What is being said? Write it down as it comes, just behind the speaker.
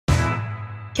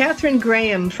Catherine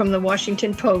Graham from the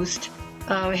Washington Post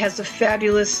has a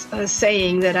fabulous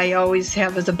saying that I always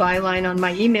have as a byline on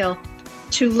my email.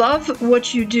 To love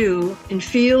what you do and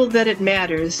feel that it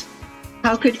matters,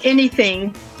 how could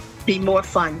anything be more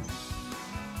fun?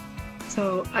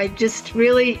 So I just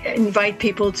really invite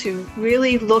people to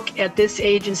really look at this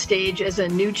age and stage as a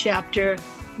new chapter,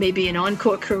 maybe an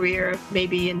encore career,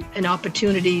 maybe an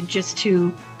opportunity just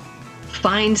to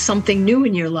find something new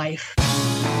in your life.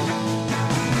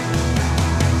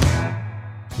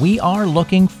 We are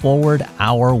looking forward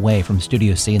our way from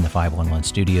Studio C in the 511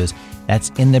 studios.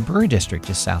 That's in the Brewery District,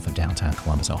 just south of downtown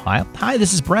Columbus, Ohio. Hi,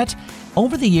 this is Brett.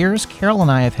 Over the years, Carol and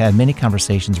I have had many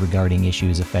conversations regarding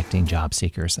issues affecting job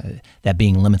seekers, that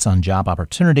being limits on job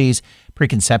opportunities,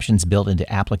 preconceptions built into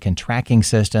applicant tracking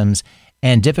systems,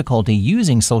 and difficulty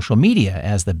using social media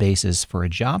as the basis for a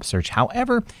job search.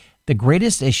 However, the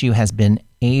greatest issue has been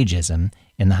ageism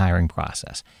in the hiring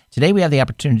process. Today, we have the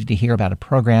opportunity to hear about a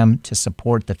program to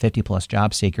support the 50-plus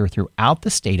job seeker throughout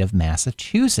the state of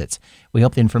Massachusetts. We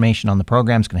hope the information on the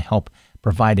program is going to help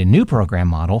provide a new program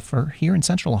model for here in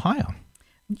Central Ohio.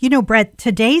 You know, Brett,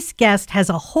 today's guest has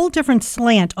a whole different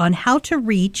slant on how to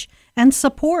reach and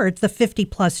support the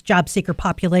 50-plus job seeker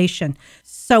population.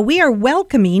 So we are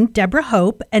welcoming Deborah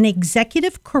Hope, an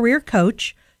executive career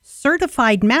coach,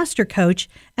 certified master coach,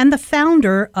 and the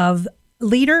founder of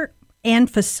leader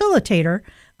and facilitator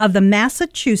of the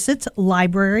Massachusetts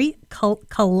Library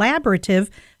Collaborative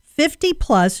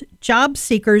 50-Plus Job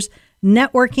Seekers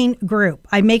Networking Group.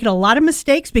 I make a lot of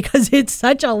mistakes because it's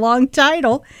such a long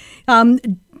title.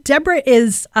 Deborah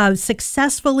is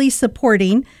successfully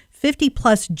supporting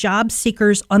 50-plus job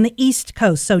seekers on the East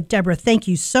Coast. So, Deborah, thank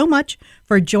you so much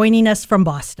for joining us from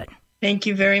Boston. Thank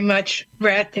you very much,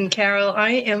 Brett and Carol. I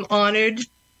am honored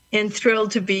and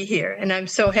thrilled to be here. And I'm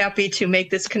so happy to make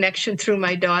this connection through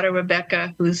my daughter,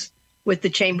 Rebecca, who's with the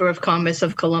Chamber of Commerce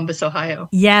of Columbus, Ohio.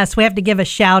 Yes, we have to give a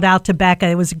shout out to Becca.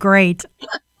 It was great.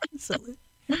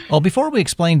 Well, before we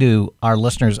explain to our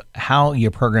listeners how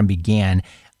your program began,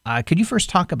 could you first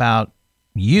talk about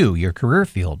your career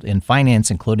field in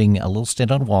finance, including a little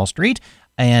stint on Wall Street,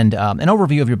 and an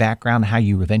overview of your background, how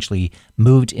you eventually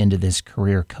moved into this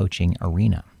career coaching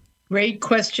arena? Great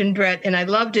question, Brett. And I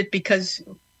loved it because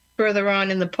further on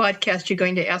in the podcast, you're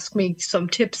going to ask me some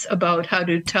tips about how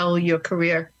to tell your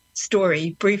career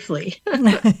story briefly.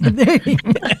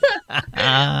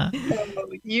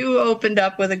 You opened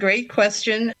up with a great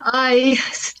question. I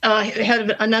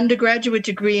had an undergraduate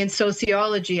degree in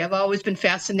sociology. I've always been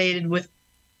fascinated with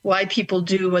why people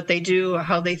do what they do or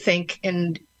how they think.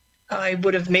 And I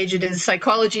would have majored in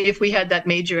psychology if we had that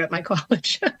major at my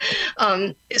college.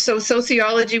 So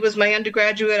sociology was my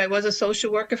undergraduate. I was a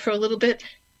social worker for a little bit.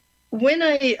 When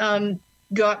I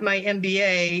got my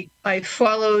MBA, I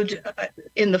followed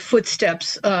in the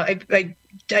footsteps. I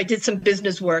did some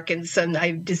business work, and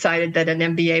I decided that an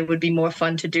MBA would be more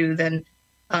fun to do than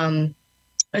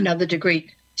another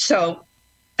degree. So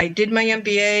I did my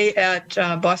MBA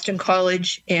at Boston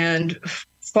College and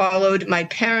followed my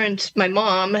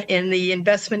mom in the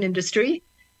investment industry,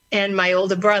 and my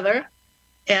older brother.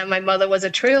 And my mother was a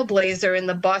trailblazer in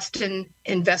the Boston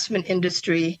investment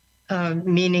industry,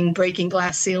 meaning breaking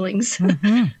glass ceilings.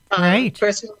 Mm-hmm. Right.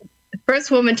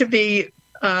 First woman to be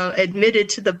admitted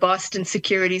to the Boston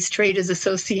Securities Traders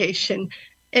Association.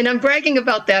 And I'm bragging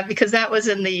about that because that was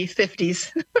in the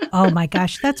 50s. Oh my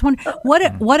gosh, that's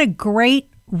what a great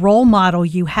role model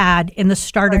you had in the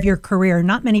start of your career.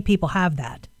 Not many people have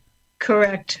that.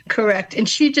 Correct. And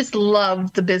she just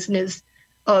loved the business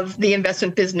of the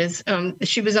investment business.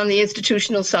 She was on the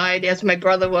institutional side, as my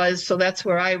brother was, so that's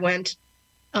where I went,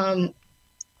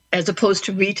 as opposed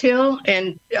to retail.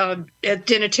 And at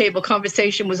dinner table,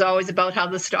 conversation was always about how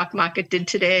the stock market did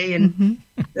today and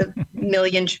the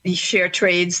million share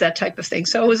trades, that type of thing.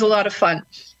 So it was a lot of fun.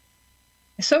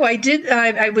 So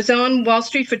I was on Wall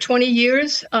Street for 20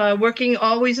 years, working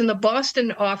always in the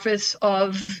Boston office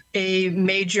of a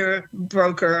major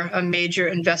broker, a major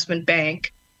investment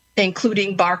bank,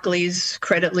 including Barclays,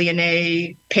 Credit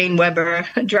Lyonnais, Payne Weber,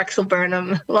 Drexel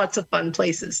Burnham, lots of fun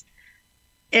places.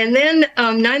 And then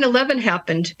 9/11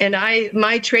 happened, and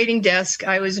my trading desk,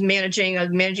 I was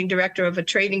managing director of a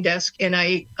trading desk, and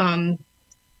I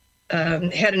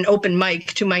had an open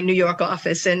mic to my New York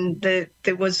office, and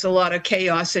there was a lot of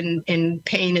chaos and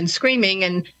pain and screaming,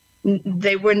 and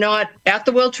they were not at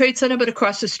the World Trade Center, but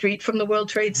across the street from the World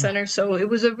Trade Center. So it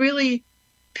was a really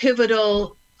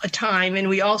pivotal time. And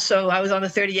I was on the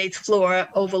 38th floor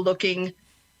overlooking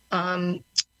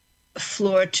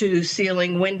floor to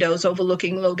ceiling windows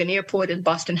overlooking Logan Airport and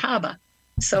Boston Harbor.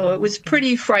 So it was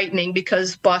pretty frightening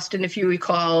because Boston, if you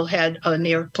recall, had an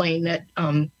airplane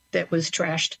that was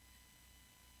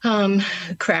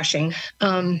crashing.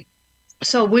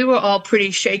 So we were all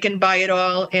pretty shaken by it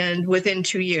all. And within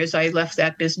 2 years, I left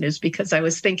that business because I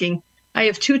was thinking, I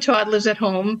have 2 toddlers at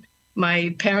home.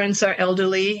 My parents are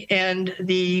elderly, and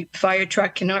the fire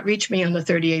truck cannot reach me on the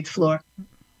 38th floor.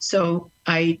 So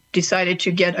I decided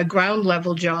to get a ground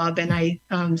level job, and I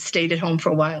stayed at home for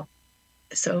a while.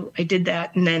 So I did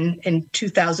that. And then in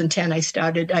 2010,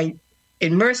 I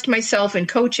immersed myself in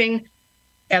coaching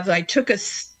as I took a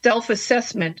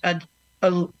self-assessment, a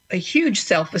huge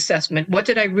self-assessment. What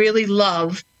did I really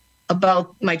love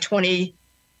about my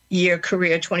 25-year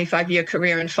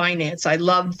career in finance? I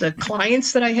loved the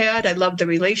clients that I had. I loved the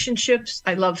relationships.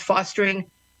 I loved fostering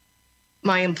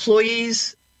my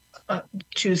employees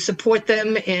to support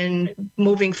them in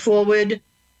moving forward.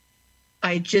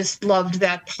 I just loved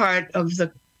that part of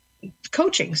the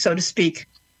coaching, so to speak.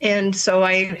 And so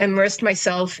I immersed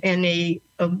myself in a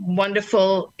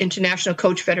wonderful International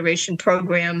Coach Federation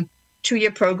program,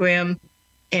 2-year program,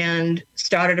 and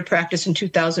started a practice in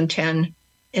 2010.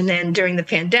 And then during the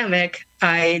pandemic,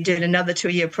 I did another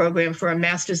 2-year program for a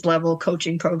master's level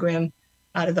coaching program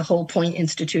out of the Whole Point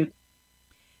Institute.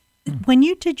 When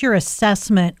you did your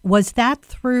assessment, was that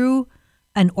through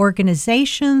an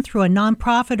organization, through a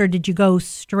nonprofit, or did you go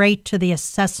straight to the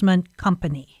assessment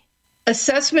company?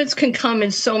 Assessments can come in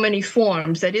so many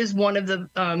forms. That is one of the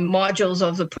modules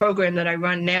of the program that I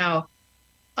run now.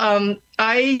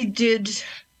 I did,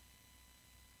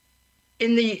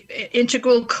 in the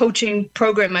integral coaching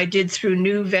program I did through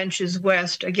New Ventures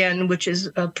West, again, which is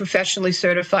professionally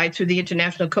certified through the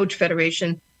International Coach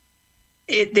Federation,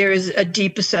 there is a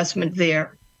deep assessment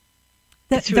there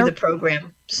through the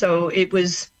program. So it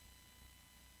was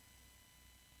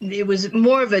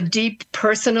more of a deep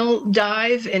personal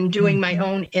dive and doing my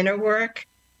own inner work.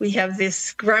 We have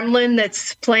this gremlin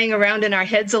that's playing around in our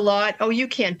heads a lot. Oh, you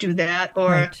can't do that,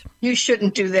 or right. You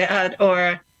shouldn't do that,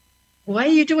 or why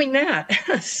are you doing that?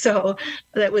 So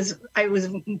I was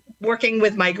working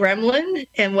with my gremlin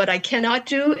and what I cannot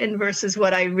do and versus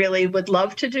what I really would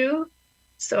love to do.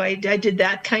 So I did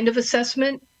that kind of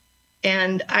assessment,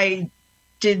 and I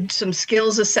did some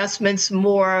skills assessments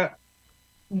more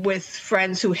with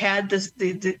friends who had this.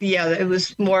 It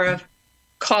was more of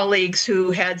colleagues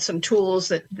who had some tools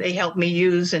that they helped me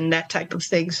use and that type of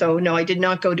thing. So no, I did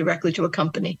not go directly to a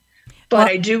company, but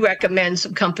I do recommend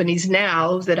some companies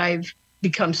now that I've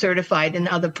become certified in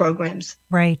other programs.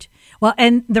 Right. Well,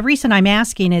 and the reason I'm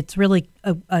asking, it's really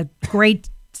a great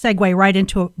segue right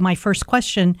into my first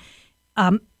question.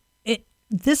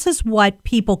 This is what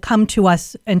people come to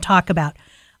us and talk about.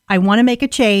 I want to make a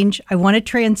change. I want to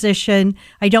transition.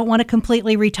 I don't want to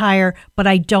completely retire, but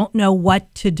I don't know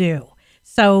what to do.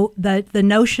 So the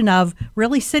notion of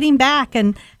really sitting back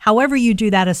and however you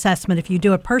do that assessment, if you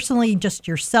do it personally, just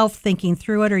yourself thinking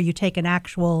through it, or you take an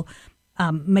actual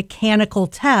mechanical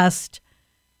test,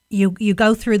 you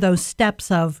go through those steps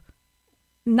of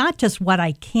not just what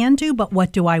I can do, but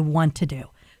what do I want to do.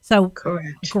 So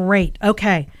correct. Great.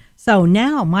 Okay. So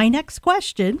now my next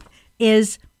question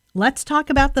is, let's talk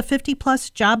about the 50 Plus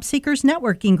Job Seekers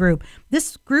Networking Group.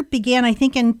 This group began, I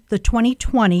think, in the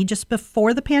 2020, just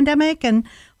before the pandemic. And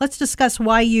let's discuss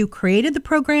why you created the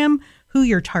program, who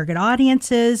your target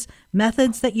audience is,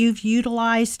 methods that you've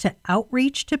utilized to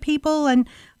outreach to people, and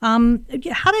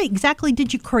exactly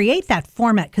did you create that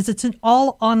format? Because it's an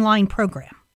all online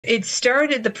program. It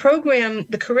started, the program,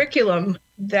 the curriculum,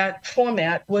 that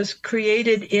format was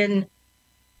created in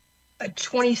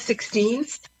 2016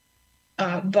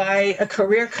 by a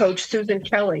career coach, Susan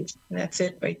Kelly. That's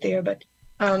it right there. But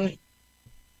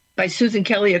by Susan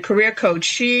Kelly, a career coach,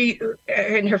 she,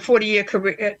 in her 40-year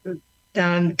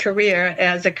career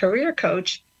as a career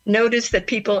coach, noticed that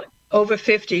people over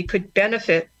 50 could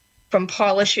benefit from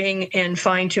polishing and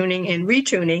fine-tuning and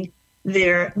retuning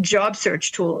their job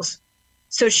search tools.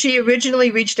 So she originally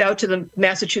reached out to the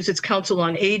Massachusetts Council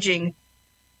on Aging,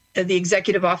 the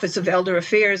Executive Office of Elder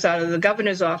Affairs out of the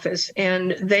governor's office,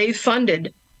 and they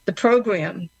funded the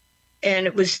program. And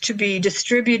it was to be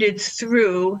distributed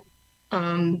through,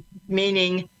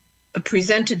 meaning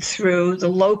presented through the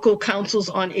local councils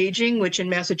on aging, which in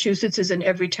Massachusetts is in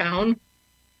every town.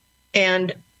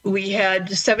 And we had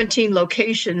 17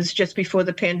 locations just before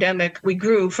the pandemic. We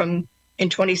grew from, in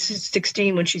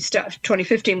 2015 when she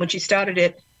started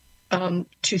it,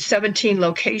 to 17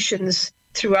 locations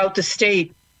throughout the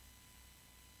state.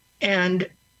 And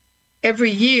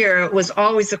every year was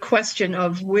always a question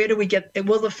of where do we get,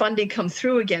 will the funding come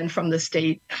through again from the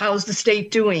state? How's the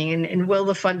state doing? And will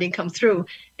the funding come through?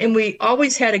 And we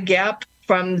always had a gap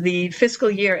from the fiscal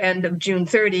year end of June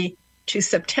 30 to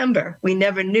September. We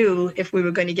never knew if we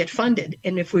were going to get funded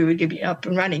and if we would be up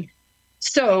and running.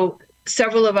 So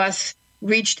several of us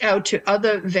reached out to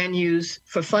other venues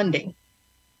for funding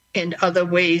and other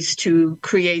ways to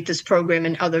create this program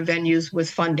in other venues with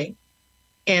funding.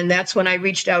 And that's when I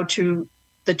reached out to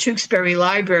the Tewksbury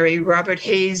Library. Robert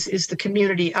Hayes is the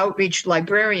community outreach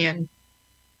librarian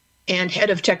and head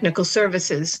of technical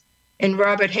services. And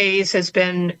Robert Hayes has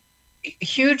been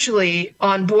hugely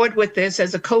on board with this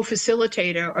as a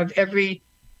co-facilitator of every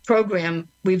program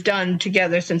we've done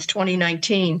together since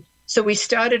 2019. So we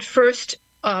started first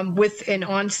with an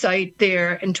on-site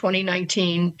there in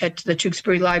 2019 at the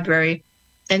Tewksbury Library.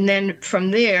 And then from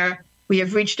there, we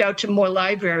have reached out to more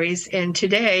libraries. And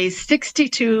today,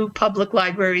 62 public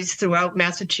libraries throughout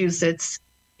Massachusetts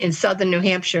and southern New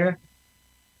Hampshire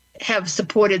have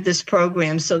supported this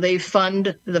program. So they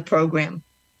fund the program.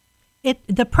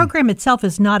 The program itself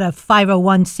is not a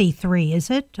 501c3, is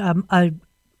it? A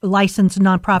licensed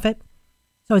nonprofit?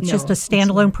 So it's just a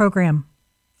standalone program.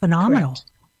 Phenomenal. Correct.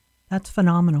 That's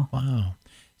phenomenal. Wow.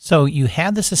 So you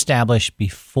had this established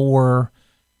before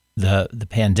the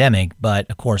pandemic, but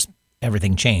of course,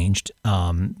 everything changed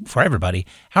for everybody.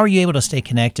 How are you able to stay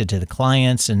connected to the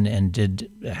clients? And did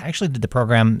the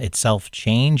program itself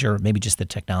change, or maybe just the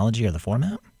technology or the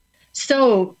format?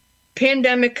 So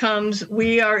pandemic comes.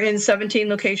 We are in 17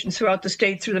 locations throughout the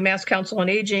state through the Mass Council on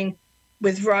Aging.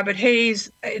 With Robert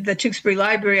Hayes, the Tewksbury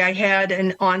Library, I had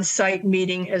an on-site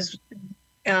meeting as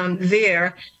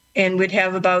there, and we'd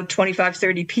have about 25,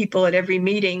 30 people at every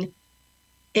meeting.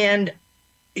 And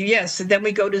yes, then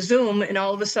we go to Zoom, and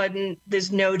all of a sudden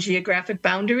there's no geographic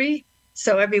boundary.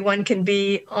 So everyone can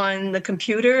be on the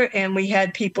computer, and we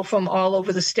had people from all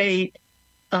over the state,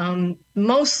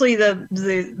 mostly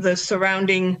the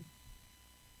surrounding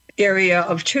area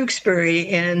of Tewksbury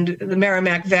and the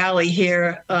Merrimack Valley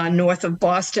here north of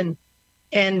Boston.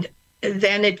 And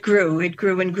then it grew and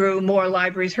grew. More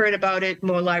libraries heard about it.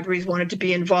 More libraries wanted to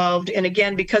be involved. And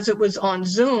again, because it was on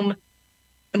Zoom,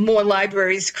 more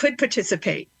libraries could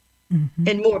participate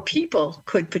and more people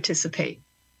could participate.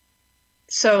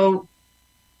 So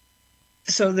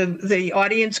the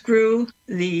audience grew,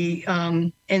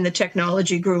 and the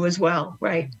technology grew as well,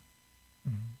 right?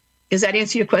 Does that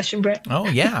answer your question, Brett? Oh,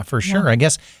 yeah, for sure. I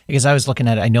guess because I was looking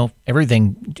at it, I know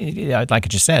everything, like I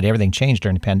just said, everything changed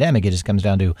during the pandemic. It just comes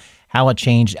down to how it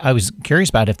changed. I was curious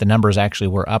about if the numbers actually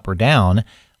were up or down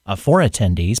for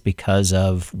attendees because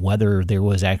of whether there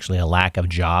was actually a lack of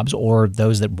jobs or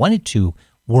those that wanted to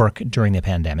work during the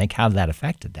pandemic, how that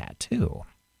affected that too.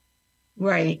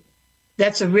 Right.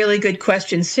 That's a really good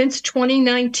question. Since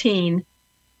 2019,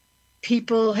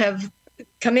 people have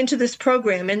come into this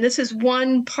program, and this is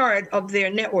one part of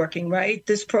their networking, right?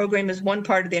 This program is one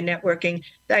part of their networking.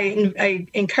 I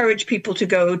encourage people to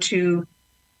go to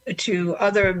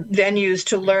other venues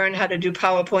to learn how to do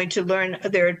PowerPoint, to learn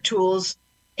their tools,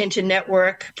 and to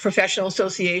network, professional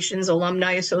associations,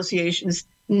 alumni associations,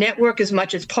 network as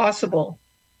much as possible.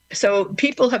 So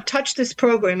people have touched this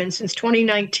program, and since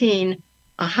 2019,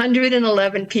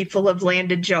 111 people have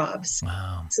landed jobs.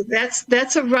 Wow. So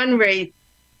that's a run rate.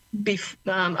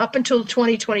 Up until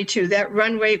 2022, that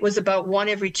run rate was about one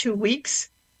every 2 weeks.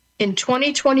 In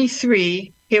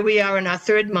 2023, here we are in our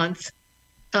third month.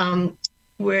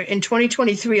 We're in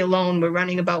 2023 alone, we're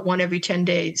running about one every 10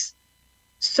 days.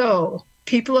 So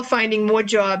people are finding more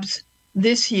jobs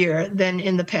this year than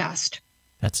in the past.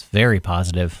 That's very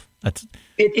positive.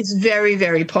 It's very,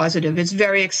 very positive. It's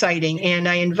very exciting. And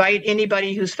I invite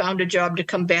anybody who's found a job to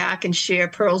come back and share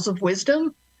pearls of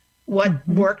wisdom. What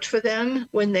worked for them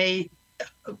when they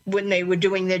were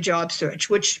doing their job search?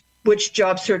 Which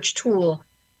job search tool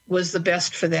was the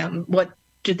best for them? What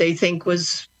did they think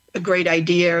was a great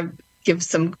idea? Give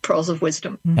some pearls of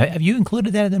wisdom. Have you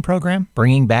included that in the program?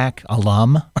 Bringing back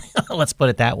alum, let's put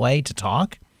it that way, to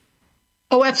talk?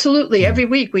 Oh, absolutely. Every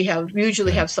week we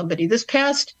usually have somebody. This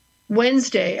past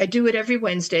Wednesday, I do it every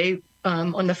Wednesday.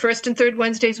 On the first and third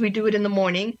Wednesdays, we do it in the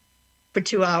morning for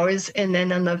 2 hours. And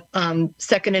then on the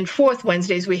second and fourth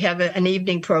Wednesdays, we have an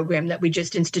evening program that we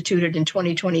just instituted in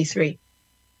 2023.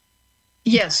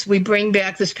 Yes, we bring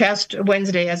back this past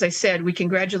Wednesday, as I said, we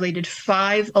congratulated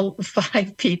five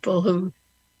people who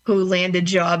landed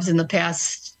jobs in the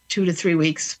past 2 to 3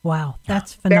 weeks. Wow,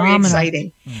 that's phenomenal. Very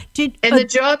exciting.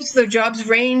 The jobs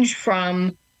range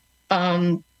from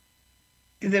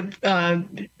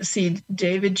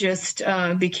David just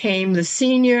became the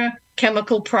senior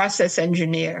chemical process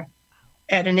engineer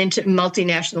at an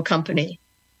multinational company.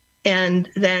 And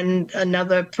then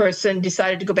another person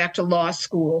decided to go back to law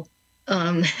school.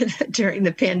 during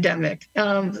the pandemic.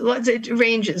 It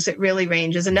ranges. It really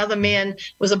ranges. Another man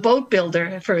was a boat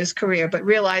builder for his career, but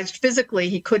realized physically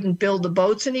he couldn't build the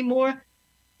boats anymore.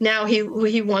 Now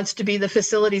he wants to be the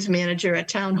facilities manager at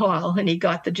town hall, and he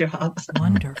got the job.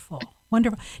 Wonderful.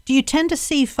 Wonderful. Do you tend to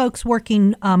see folks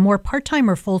working more part-time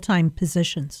or full-time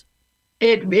positions?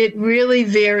 It really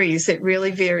varies. It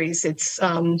really varies. It's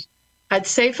I'd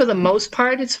say for the most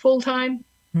part it's full-time,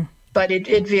 but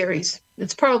it varies.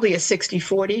 It's probably a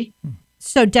 60-40.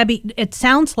 So, Debbie, it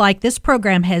sounds like this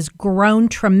program has grown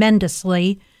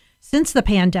tremendously since the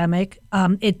pandemic.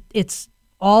 It's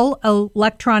all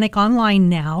electronic online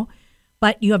now,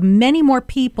 but you have many more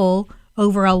people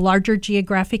over a larger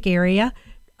geographic area.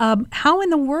 How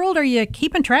in the world are you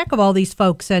keeping track of all these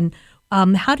folks, and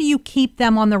how do you keep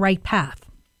them on the right path?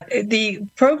 The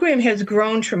program has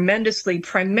grown tremendously,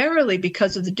 primarily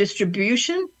because of the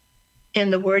distribution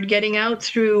and the word getting out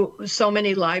through so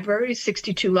many libraries,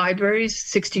 62 libraries,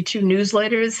 62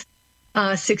 newsletters,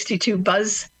 62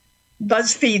 buzz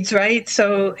feeds, right?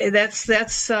 So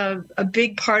that's a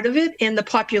big part of it, and the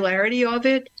popularity of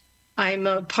it. I'm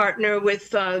a partner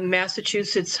with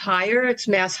Massachusetts Hire. It's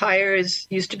Mass Hire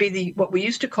used to be what we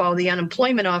used to call the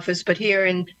unemployment office, but here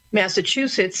in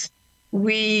Massachusetts,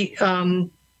 we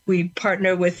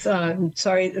partner with,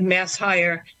 the Mass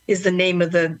Hire is the name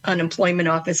of the unemployment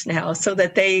office now, so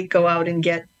that they go out and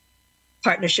get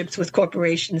partnerships with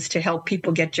corporations to help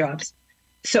people get jobs.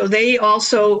 So they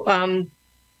also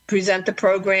present the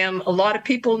program. A lot of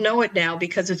people know it now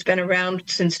because it's been around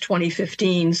since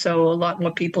 2015, so a lot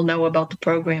more people know about the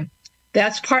program.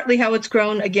 That's partly how it's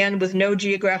grown, again, with no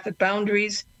geographic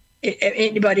boundaries.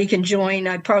 Anybody can join.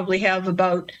 I probably have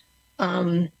about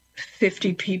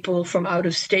 50 people from out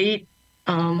of state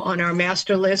on our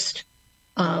master list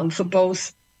for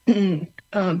both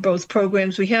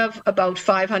programs. We have about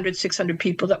 500, 600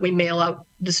 people that we mail out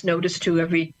this notice to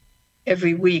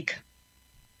every week.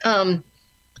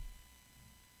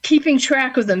 Keeping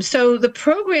track of them. So the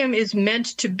program is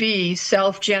meant to be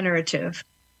self-generative,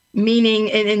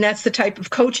 meaning, and that's the type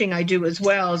of coaching I do as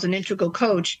well as an integral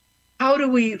coach. How do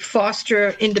we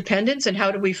foster independence, and how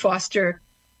do we foster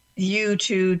you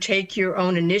to take your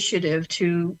own initiative,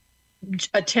 to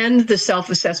attend the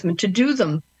self-assessment, to do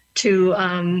them,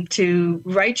 to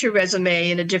write your resume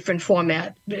in a different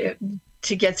format,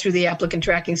 to get through the applicant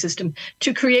tracking system,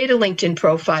 to create a LinkedIn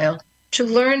profile, to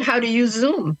learn how to use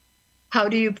Zoom.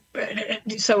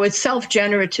 So it's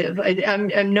self-generative.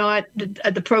 I'm not,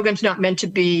 the program's not meant to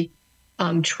be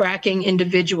tracking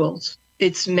individuals.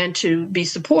 It's meant to be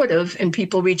supportive, and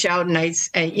people reach out and I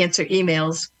answer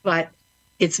emails, but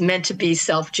it's meant to be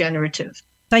self-generative.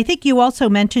 I think you also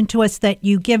mentioned to us that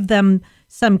you give them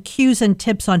some cues and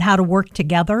tips on how to work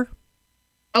together.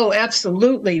 Oh,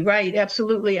 absolutely. Right.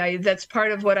 Absolutely. That's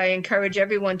part of what I encourage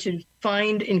everyone to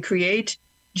find and create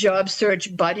job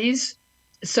search buddies,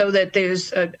 so that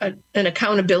there's an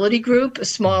accountability group, a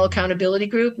small accountability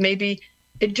group. Maybe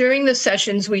during the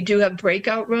sessions, we do have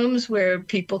breakout rooms where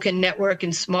people can network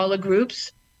in smaller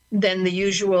groups than the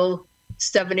usual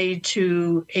 70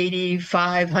 to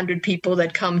 8,500 people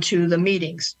that come to the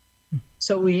meetings.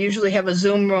 So we usually have a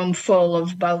Zoom room full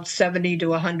of about 70 to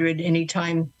 100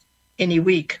 anytime, any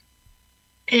week.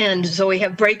 And so we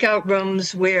have breakout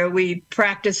rooms where we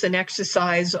practice an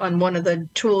exercise on one of the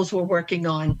tools we're working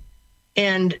on.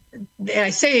 And I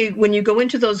say, when you go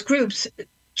into those groups,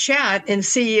 chat and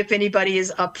see if anybody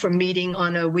is up for meeting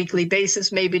on a weekly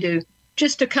basis, maybe to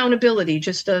just accountability,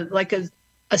 just like a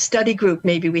study group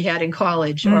maybe we had in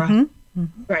college.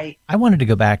 Right. I wanted to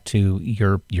go back to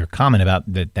your comment about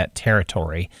that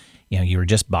territory. You know, you were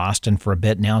just Boston for a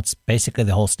bit. Now it's basically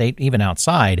the whole state, even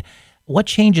outside. What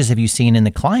changes have you seen in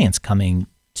the clients coming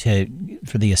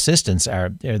for the assistance? Are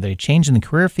they changing the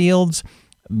career fields?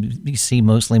 You see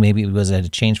mostly maybe it was a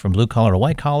change from blue collar to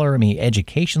white collar. I mean,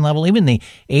 education level, even the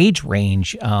age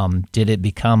range. Did it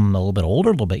become a little bit older,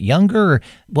 a little bit younger?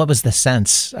 What was the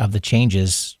sense of the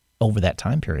changes over that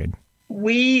time period?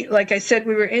 Like I said,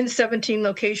 we were in 17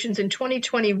 locations. In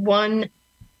 2021,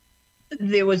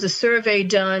 there was a survey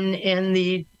done, and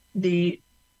the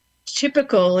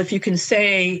typical, if you can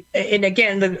say, and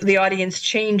again, the audience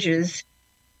changes.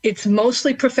 It's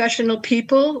mostly professional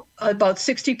people, about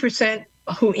 60%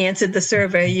 who answered the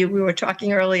survey. We were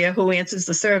talking earlier, who answers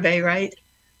the survey, right?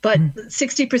 But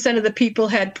 60% of the people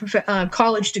had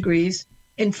college degrees,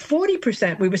 and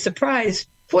 40%, we were surprised,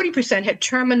 40% had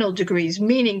terminal degrees,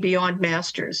 meaning beyond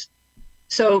masters.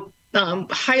 So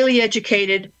highly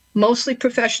educated, mostly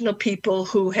professional people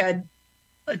who had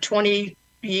a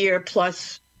 20-year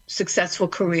plus successful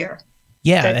career.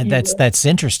 Yeah, that's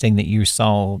interesting that you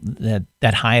saw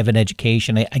that high of an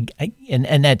education,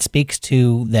 and that speaks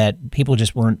to that people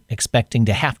just weren't expecting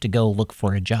to have to go look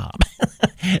for a job.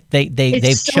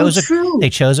 they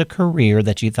chose a career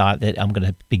that you thought that I'm going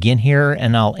to begin here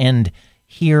and I'll end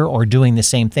here, or doing the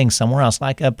same thing somewhere else,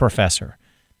 like a professor.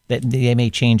 That they may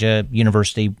change a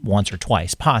university once or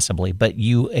twice, possibly, but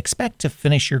you expect to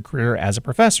finish your career as a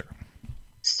professor.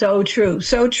 So true,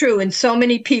 so true. And so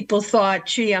many people thought,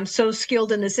 gee, I'm so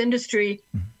skilled in this industry.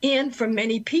 And for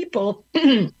many people,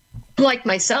 like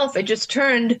myself, I just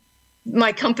turned,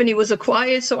 my company was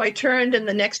acquired, so I turned and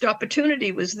the next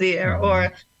opportunity was there.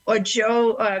 Or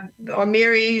Joe or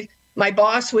Mary, my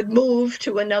boss, would move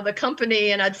to another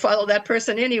company and I'd follow that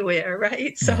person anywhere,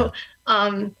 right? So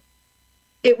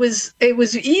it was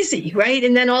easy, right?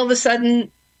 And then all of a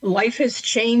sudden, life has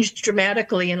changed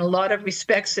dramatically in a lot of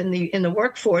respects in the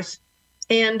workforce,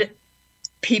 and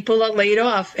people are laid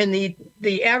off. And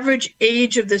the average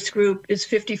age of this group is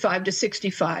 55 to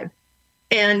 65,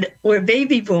 and we're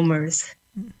baby boomers.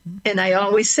 Mm-hmm. And I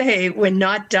always say we're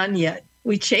not done yet.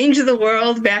 We changed the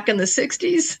world back in the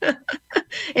 60s,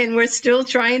 and we're still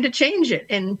trying to change it.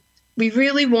 And we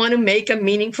really want to make a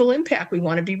meaningful impact. We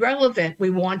want to be relevant. We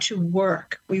want to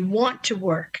work.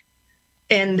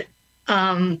 And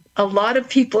a lot of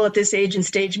people at this age and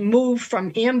stage move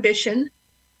from ambition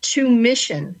to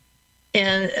mission,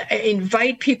 and I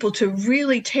invite people to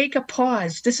really take a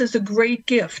pause. This is a great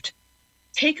gift.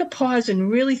 Take a pause and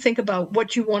really think about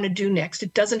what you want to do next.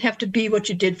 It doesn't have to be what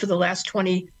you did for the last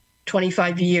 20,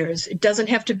 25 years. It doesn't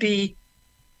have to be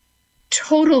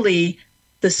totally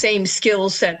the same skill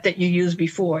set that you used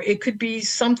before. It could be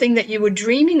something that you were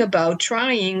dreaming about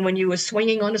trying when you were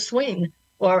swinging on a swing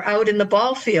or out in the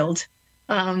ball field.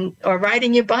 Or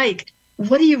riding your bike.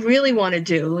 What do you really want to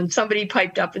do? And somebody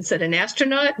piped up and said, an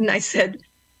astronaut? And I said,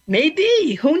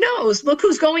 maybe, who knows? Look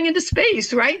who's going into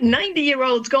space, right?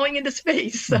 90-year-olds going into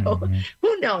space. So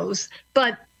who knows?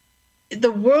 But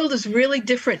the world is really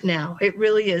different now. It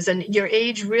really is. And your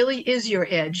age really is your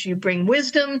edge. You bring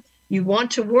wisdom. You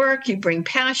want to work. You bring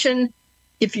passion.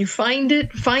 If you find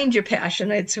it, find your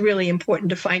passion. It's really important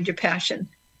to find your passion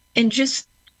and just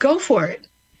go for it.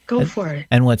 Go for it.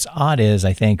 And what's odd is,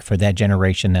 I think, for that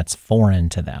generation, that's foreign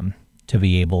to them to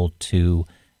be able to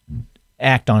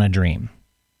act on a dream.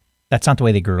 That's not the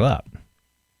way they grew up.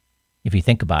 If you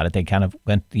think about it, they kind of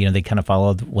went, they kind of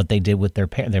followed what they did with their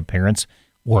parents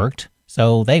worked,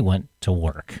 so they went to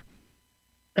work.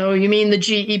 Oh, you mean the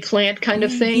GE plant kind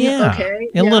of thing? Yeah, okay.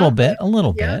 A little bit.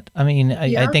 I mean,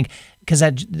 I think because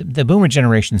the boomer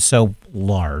generation is so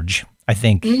large. I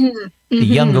think the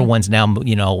younger ones now,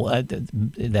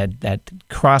 that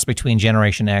cross between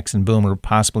Generation X and Boomer,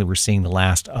 possibly we're seeing the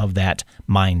last of that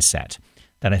mindset.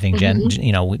 That I think,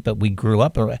 but we grew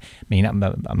up. I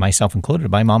mean, myself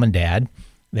included, my mom and dad,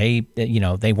 they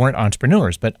weren't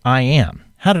entrepreneurs, but I am.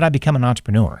 How did I become an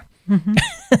entrepreneur?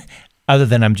 Other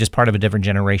than I'm just part of a different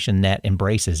generation that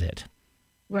embraces it.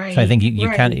 Right. So I think you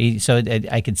kind of. So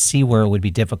I could see where it would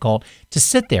be difficult to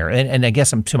sit there, and I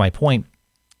guess to my point.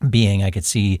 Being, I could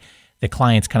see the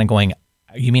clients kind of going,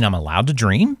 you mean I'm allowed to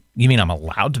dream? You mean I'm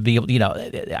allowed to be able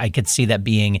to, I could see that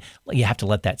being, you have to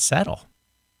let that settle.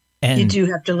 And you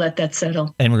do have to let that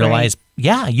settle. And realize,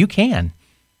 yeah, you can.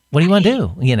 What do you want to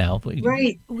do?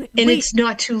 Right. And it's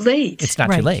not too late. It's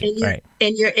not too late.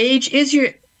 And your age is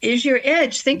your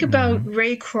edge. Think about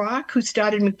Ray Kroc, who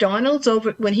started McDonald's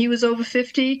when he was over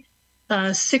 50.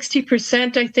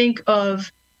 60%, I think,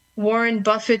 of Warren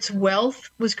Buffett's wealth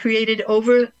was created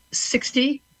over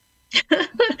 60.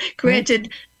 Granted,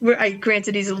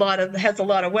 he's has a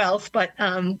lot of wealth, but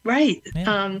right.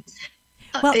 Yeah.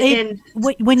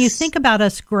 When you think about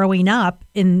us growing up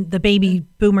in the baby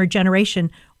boomer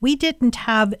generation, we didn't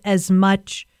have as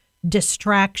much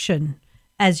distraction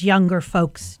as younger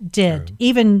folks did. True.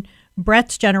 Even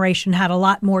Brett's generation had a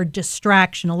lot more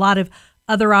distraction, a lot of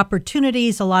other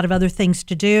opportunities, a lot of other things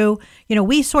to do.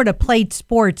 We sort of played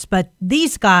sports, but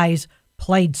these guys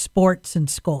played sports in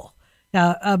school.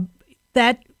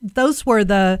 Those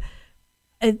were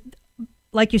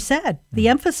like you said, the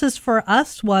emphasis for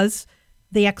us was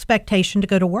the expectation to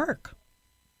go to work.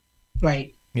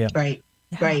 Right. Yeah. Right.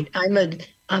 Right.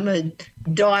 I'm a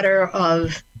daughter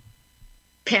of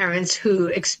parents who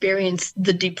experienced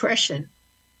the depression,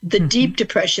 the deep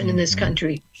depression in this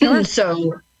country. Sure.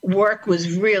 So work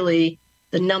was really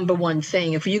the number one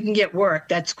thing. If you can get work,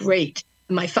 that's great.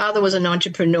 My father was an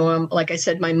entrepreneur. Like I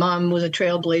said, my mom was a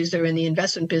trailblazer in the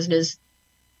investment business.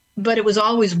 But it was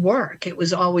always work. It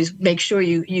was always make sure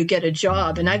you get a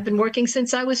job. And I've been working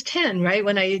since I was 10, right?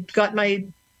 When I got my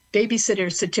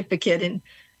babysitter certificate. And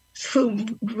who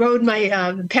rode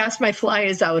passed my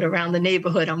flyers out around the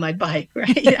neighborhood on my bike, right?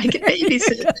 I could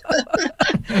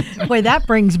babysit. Boy, that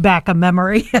brings back a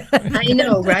memory. I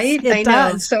know, right? It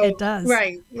does. So, it does.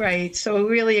 Right. So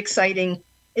really exciting.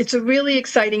 It's a really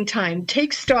exciting time.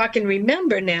 Take stock and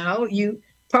remember now, you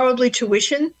probably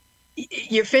tuition,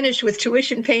 you're finished with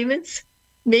tuition payments.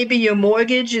 Maybe your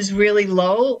mortgage is really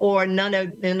low or none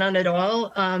at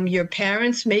all. Your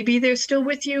parents, maybe they're still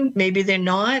with you, maybe they're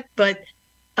not, but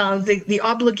the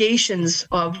obligations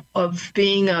of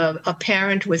being a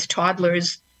parent with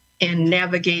toddlers and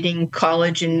navigating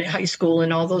college and high school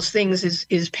and all those things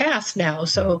is past now.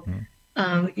 So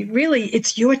really,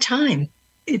 it's your time.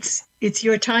 It's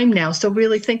your time now. So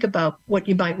really think about what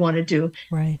you might want to do.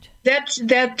 Right. I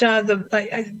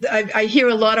hear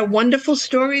a lot of wonderful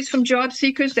stories from job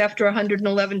seekers after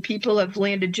 111 people have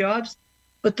landed jobs.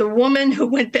 But the woman who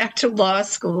went back to law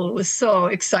school was so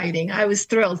exciting. I was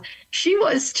thrilled. She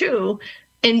was too.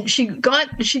 And she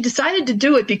decided to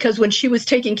do it because when she was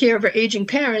taking care of her aging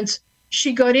parents,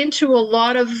 she got into a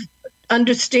lot of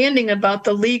understanding about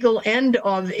the legal end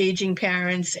of aging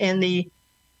parents and the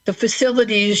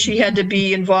facilities she had to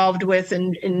be involved with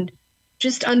and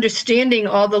just understanding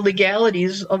all the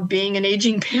legalities of being an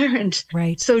aging parent.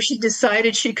 Right. So she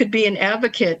decided she could be an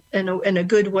advocate in a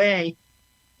good way.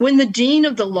 When the dean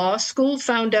of the law school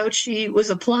found out she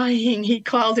was applying, he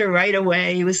called her right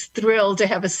away. He was thrilled to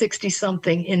have a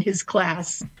 60-something in his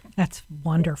class. That's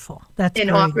wonderful. And great.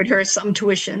 Offered her some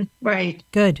tuition. Right.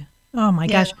 Good. Oh, my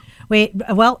gosh.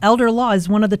 Well, elder law is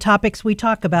one of the topics we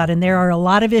talk about, and there are a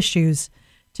lot of issues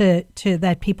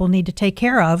that people need to take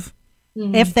care of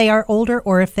if they are older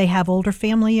or if they have older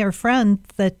family or friends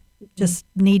that just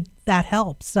need that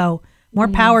help. So more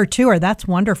power to her. That's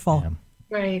wonderful. Yeah.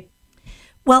 Right.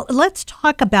 Well, let's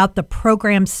talk about the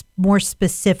programs more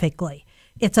specifically.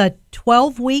 It's a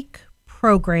 12-week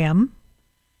program,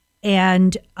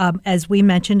 and as we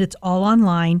mentioned, it's all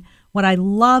online. What I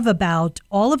love about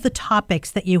all of the topics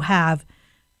that you have,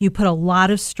 you put a lot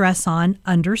of stress on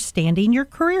understanding your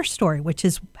career story, which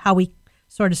is how we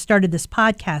sort of started this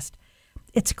podcast.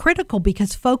 It's critical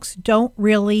because folks don't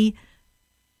really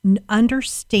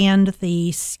understand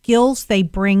the skills they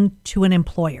bring to an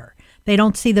employer. They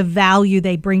don't see the value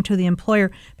they bring to the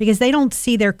employer because they don't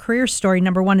see their career story,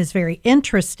 number one, is very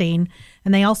interesting,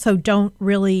 and they also don't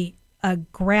really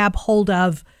grab hold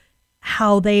of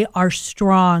how they are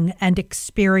strong and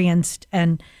experienced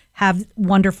and have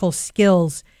wonderful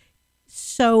skills.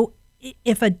 So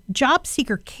if a job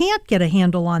seeker can't get a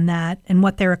handle on that and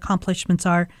what their accomplishments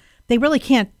are, they really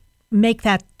can't make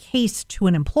that case to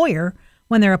an employer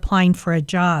when they're applying for a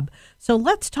job. So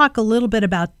let's talk a little bit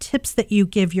about tips that you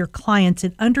give your clients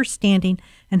in understanding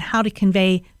and how to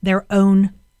convey their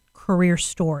own career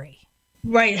story.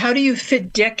 Right. How do you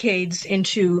fit decades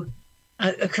into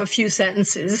a few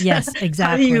sentences? Yes,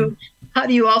 exactly. How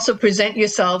do you also present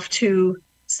yourself to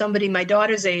somebody my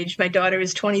daughter's age? My daughter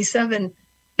is 27.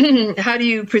 How do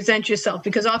you present yourself?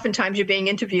 Because oftentimes you're being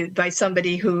interviewed by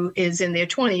somebody who is in their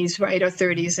 20s, right, or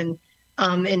 30s, and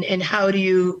how do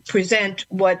you present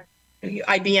what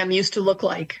IBM used to look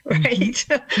like, right?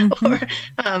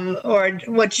 Or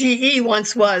what GE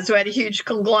once was, right? A huge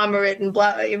conglomerate and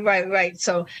blah, right.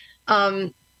 So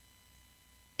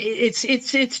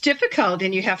it's difficult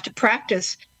and you have to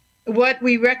practice. What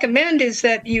we recommend is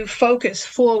that you focus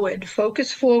forward,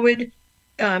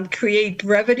 create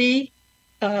brevity,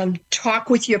 talk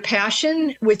with your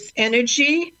passion, with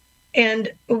energy.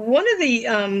 And one of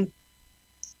the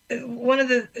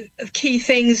key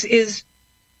things is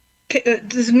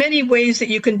there's many ways that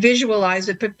you can visualize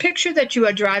it, but picture that you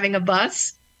are driving a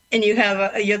bus and you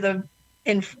have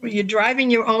you're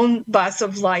driving your own bus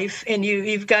of life, and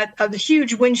you've got a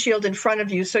huge windshield in front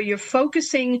of you. So you're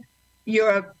focusing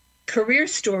your career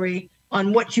story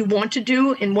on what you want to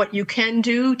do and what you can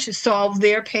do to solve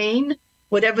their pain.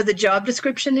 Whatever the job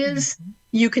description is,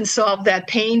 you can solve that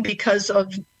pain because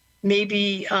of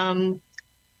maybe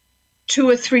 2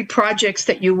 or 3 projects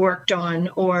that you worked on,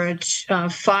 or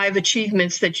 5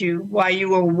 achievements why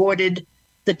you were awarded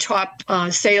the top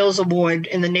sales award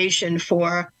in the nation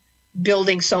for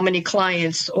building so many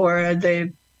clients, or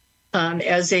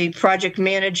as a project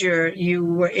manager, you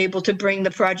were able to bring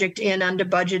the project in under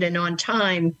budget and on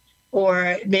time.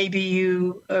 Or maybe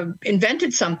you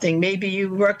invented something. Maybe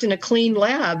you worked in a clean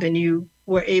lab and you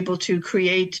were able to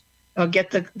create or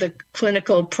get the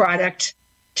clinical product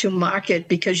to market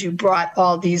because you brought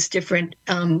all these different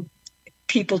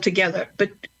people together.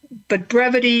 But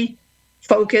brevity,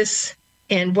 focus,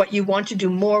 and what you want to do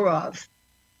more of.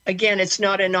 Again, it's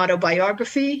not an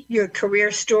autobiography. Your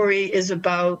career story is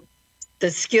about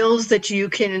the skills that you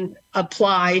can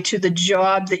apply to the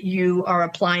job that you are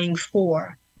applying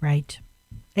for. Right.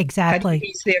 Exactly. How do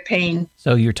you ease their pain?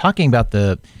 So you're talking about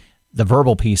the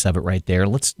verbal piece of it right there.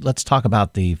 Let's talk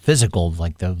about the physical,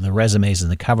 like the resumes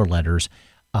and the cover letters.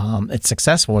 It's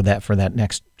successful for that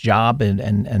next job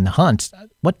and the hunt.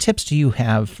 What tips do you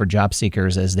have for job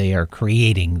seekers as they are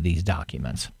creating these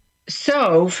documents?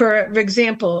 So, for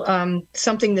example,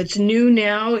 something that's new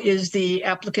now is the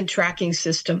applicant tracking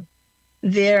system.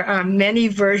 There are many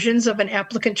versions of an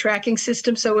applicant tracking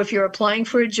system. So if you're applying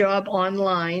for a job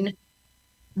online,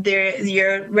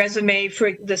 your resume,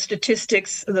 for the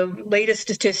statistics, the latest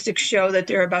statistics show that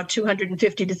there are about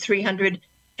 250 to 300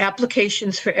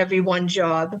 applications for every one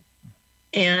job.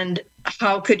 And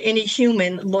how could any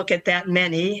human look at that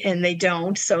many? And they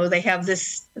don't. So they have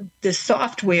this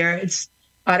software, it's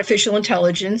artificial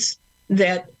intelligence,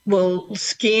 that will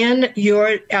scan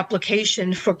your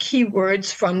application for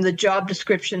keywords from the job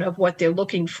description of what they're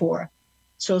looking for.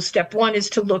 So step one is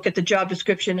to look at the job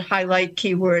description, highlight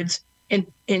keywords.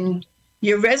 And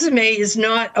your resume is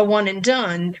not a one and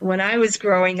done. When I was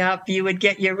growing up, you would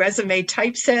get your resume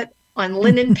typeset on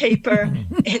linen paper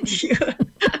and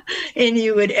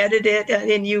you would edit it,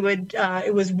 and you would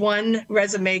it was one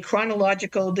resume,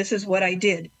 chronological, this is what I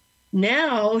did.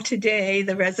 Now, today,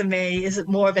 the resume is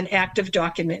more of an active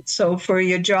document. So for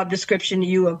your job description,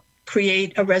 you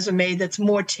create a resume that's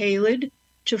more tailored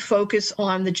to focus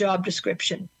on the job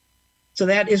description. So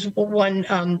that is one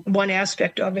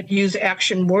aspect of it. Use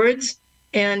action words.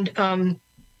 And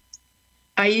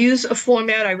I use a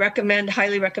format. I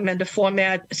highly recommend a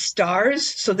format, stars,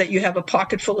 so that you have a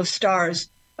pocket full of stars,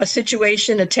 a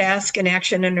situation, a task, an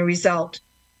action, and a result,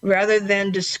 rather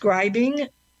than describing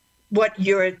what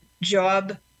your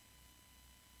job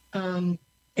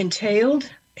entailed,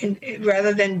 and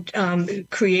rather than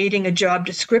creating a job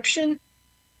description,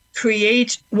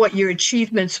 create what your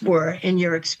achievements were in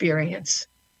your experience.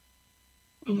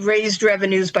 Raised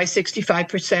revenues by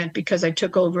 65% because I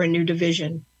took over a new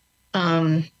division.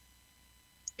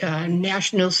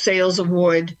 National Sales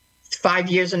Award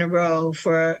 5 years in a row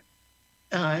for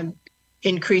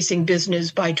increasing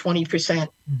business by 20%. Mm-hmm.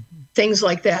 Things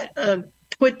like that.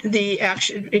 Put the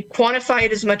action, quantify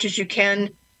it as much as you can,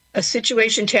 a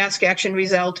situation, task, action,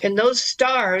 result. And those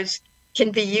stars can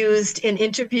be used in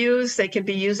interviews. They can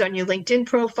be used on your LinkedIn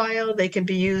profile. They can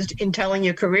be used in telling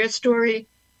your career story,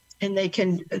 and they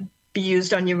can be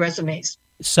used on your resumes.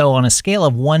 So on a scale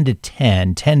of 1 to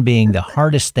 10, 10 being the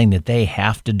hardest thing that they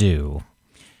have to do,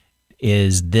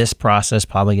 is this process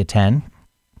probably a 10?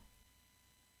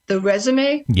 The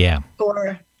resume? Yeah.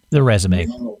 Or the resume?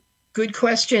 No. Good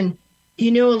question. A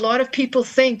lot of people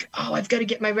think, oh, I've got to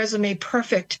get my resume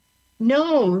perfect.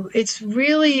 No, it's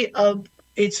really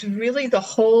the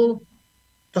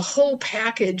whole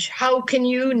package. How can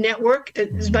you network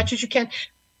as much as you can?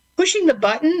 Pushing the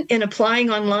button and applying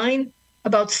online,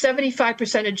 about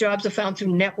 75% of jobs are found through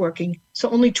networking. So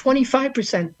only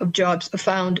 25% of jobs are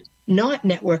found not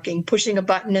networking, pushing a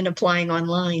button and applying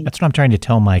online. That's what I'm trying to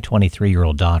tell my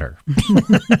 23-year-old daughter.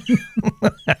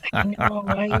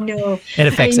 I know. It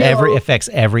affects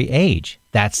every age.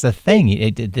 That's the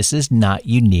thing. This is not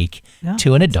unique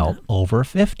to an adult over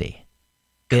 50.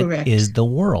 Correct. It is the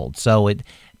world. So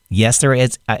yes, there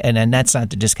is, and that's not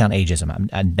to discount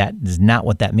ageism. That is not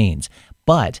what that means.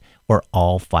 But we're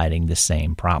all fighting the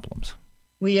same problems.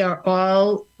 We are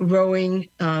all rowing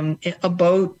a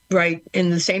boat right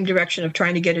in the same direction of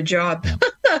trying to get a job.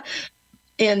 Yeah.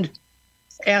 And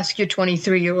ask your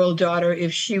 23-year-old daughter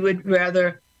if she would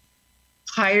rather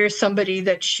hire somebody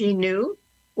that she knew,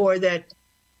 or that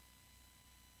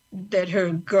her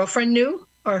girlfriend knew,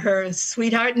 or her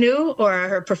sweetheart knew, or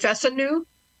her professor knew,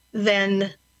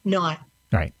 than not.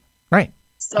 Right.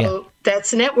 So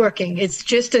that's networking. It's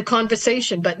just a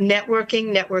conversation, but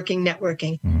networking.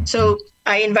 Mm-hmm. So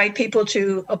I invite people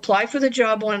to apply for the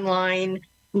job online,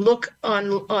 look on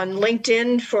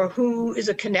LinkedIn for who is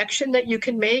a connection that you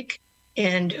can make,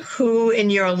 and who in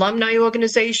your alumni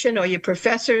organization or your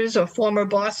professors or former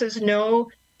bosses know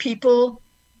people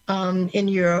in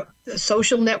your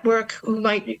social network who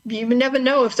you never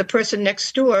know if the person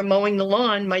next door mowing the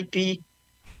lawn might be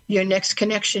your next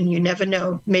connection. You never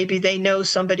know. Maybe they know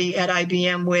somebody at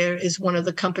IBM, where is one of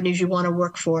the companies you want to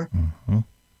work for. Mm-hmm.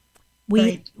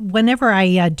 Whenever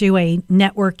I do a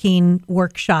networking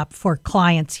workshop for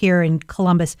clients here in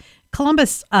Columbus,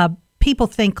 people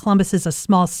think Columbus is a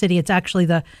small city. It's actually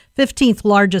the 15th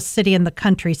largest city in the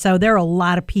country. So there are a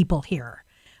lot of people here.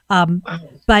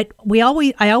 But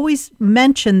I always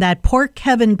mention that poor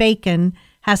Kevin Bacon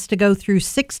has to go through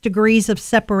 6 degrees of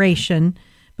separation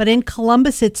but in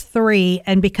Columbus it's 3,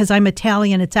 and because I'm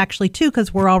Italian, it's actually 2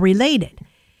 because we're all related.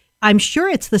 I'm sure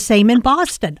it's the same in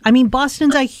Boston. I mean,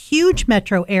 Boston's a huge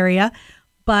metro area,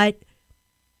 but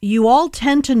you all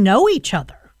tend to know each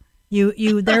other.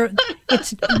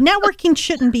 It's networking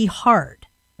shouldn't be hard.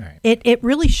 Right. It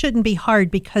really shouldn't be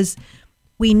hard because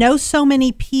we know so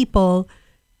many people.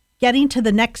 Getting to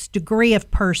the next degree of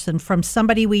person, from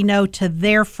somebody we know to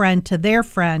their friend,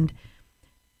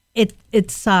 it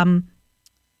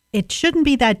shouldn't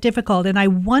be that difficult. And I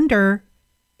wonder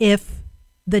if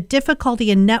the difficulty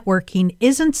in networking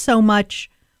isn't so much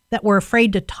that we're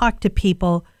afraid to talk to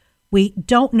people. We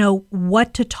don't know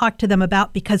what to talk to them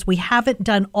about because we haven't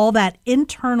done all that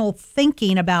internal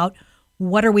thinking about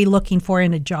what are we looking for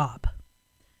in a job.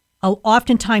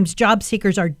 Oftentimes, job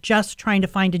seekers are just trying to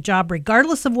find a job,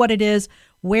 regardless of what it is,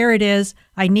 where it is.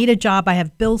 I need a job. I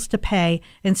have bills to pay.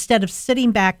 Instead of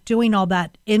sitting back, doing all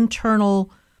that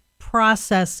internal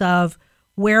process of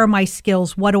where are my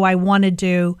skills? What do I want to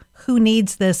do? Who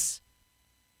needs these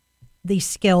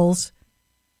skills?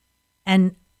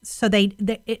 And so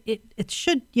it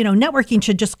should, networking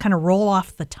should just kind of roll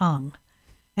off the tongue.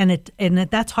 And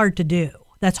that's hard to do.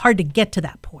 That's hard to get to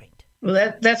that point.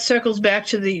 Well, that circles back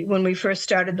to when we first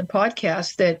started the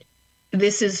podcast, that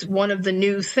this is one of the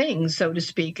new things, so to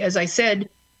speak. As I said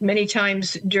many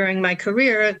times during my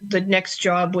career, the next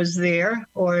job was there,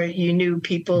 or you knew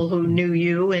people who knew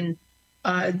you. And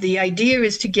the idea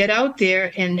is to get out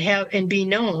there and be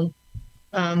known.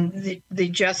 The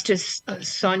Justice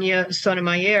Sonia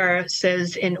Sotomayor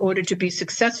says, in order to be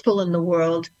successful in the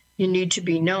world, you need to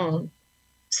be known.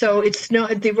 So it's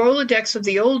not the Rolodex of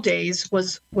the old days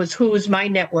was who was my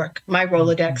network, my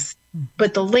Rolodex.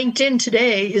 But the LinkedIn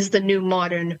today is the new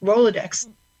modern Rolodex.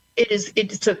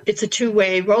 It's a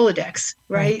two-way Rolodex,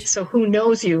 right? So who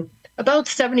knows you? About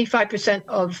 75%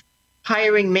 of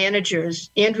hiring managers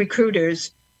and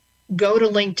recruiters go to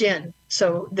LinkedIn.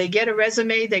 So they get a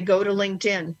resume, they go to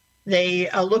LinkedIn. They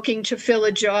are looking to fill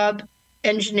a job,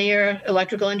 engineer,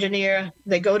 electrical engineer,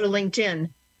 they go to LinkedIn.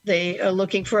 They are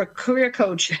looking for a career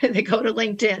coach. They go to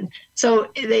LinkedIn. So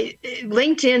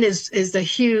LinkedIn is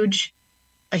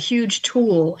a huge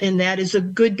tool, and that is a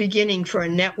good beginning for a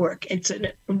network. It's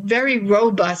a very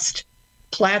robust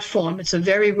platform. It's a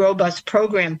very robust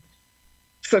program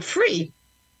for free.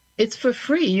 It's for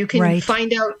free. You can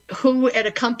find out who at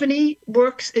a company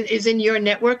is in your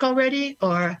network already,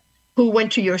 or who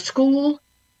went to your school,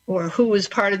 or who is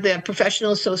part of the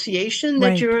professional association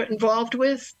that you're involved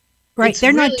with. Right.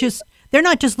 They're not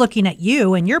just looking at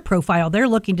you and your profile. They're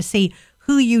looking to see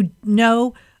who you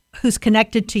know, who's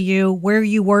connected to you, where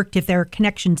you worked, if there are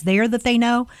connections there that they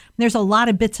know. There's a lot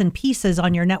of bits and pieces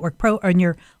on your on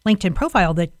your LinkedIn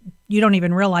profile that you don't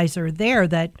even realize are there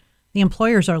that the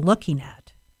employers are looking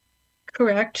at.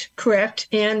 Correct.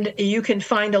 And you can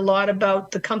find a lot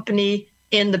about the company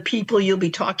and the people you'll be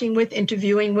talking with,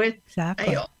 interviewing with.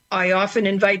 Exactly. I often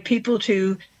invite people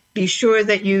to be sure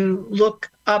that you look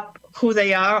up who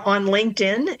they are on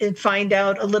LinkedIn and find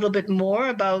out a little bit more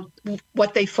about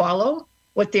what they follow,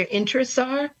 what their interests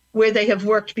are, where they have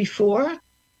worked before,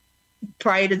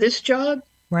 prior to this job,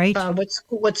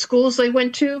 what schools they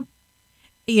went to.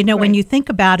 When you think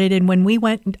about it, and when we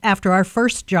went after our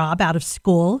first job out of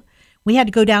school, we had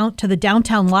to go down to the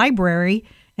downtown library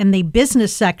in the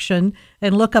business section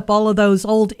and look up all of those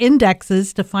old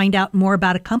indexes to find out more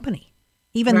about a company,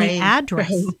 even the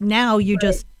address. Now you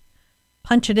just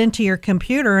punch it into your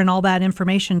computer and all that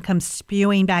information comes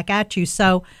spewing back at you.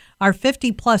 So our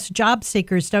 50-plus job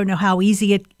seekers don't know how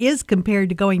easy it is compared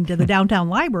to going to the downtown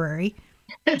library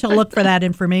to look for that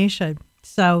information.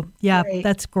 So,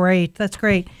 that's great. That's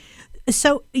great.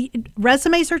 So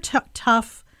resumes are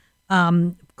tough.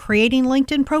 Creating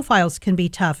LinkedIn profiles can be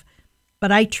tough.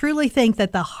 But I truly think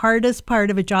that the hardest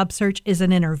part of a job search is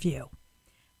an interview.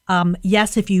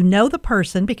 Yes, if you know the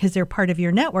person because they're part of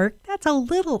your network, that's a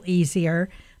little easier.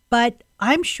 But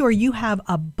I'm sure you have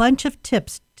a bunch of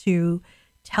tips to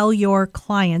tell your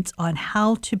clients on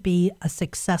how to be a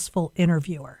successful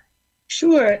interviewer.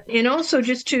 Sure. And also,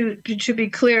 just to be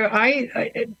clear,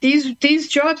 these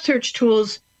job search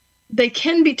tools, they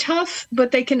can be tough,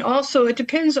 but they can also, it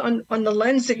depends on the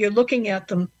lens that you're looking at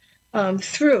them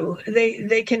through.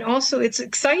 They can also, it's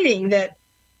exciting that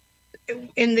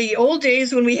in the old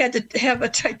days when we had to have a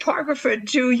typographer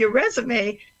do your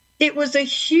resume, it was a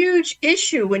huge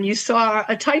issue when you saw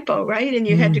a typo, right? And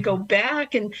you had to go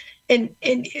back. And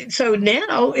so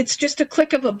now it's just a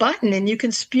click of a button and you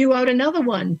can spew out another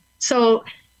one. So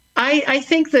I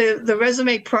think the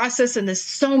resume process, and there's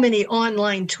so many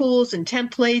online tools and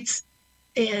templates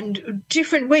and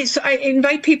different ways. So I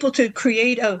invite people to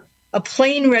create a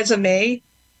plain resume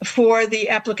for the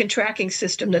applicant tracking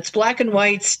system that's black and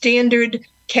white, standard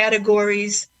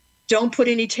categories, don't put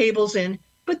any tables in.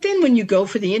 But then when you go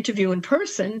for the interview in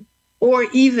person, or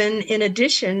even in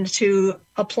addition to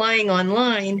applying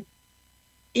online,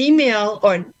 email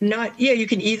or not, you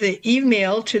can either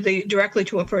email directly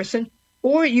to a person,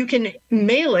 or you can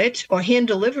mail it or hand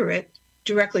deliver it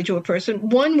directly to a person,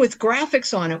 one with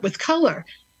graphics on it, with color,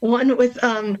 one with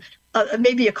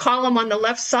maybe a column on the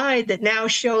left side that now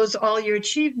shows all your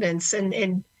achievements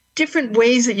and different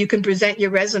ways that you can present your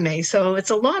resume. So it's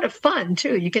a lot of fun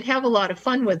too. You can have a lot of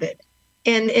fun with it.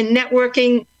 And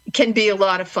networking can be a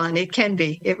lot of fun. It can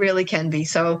be. It really can be.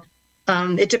 So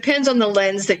it depends on the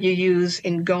lens that you use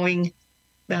in going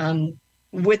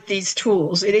with these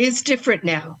tools. It is different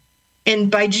now.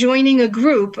 And by joining a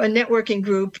group, a networking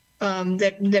group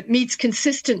that meets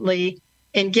consistently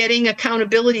and getting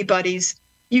accountability buddies,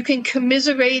 you can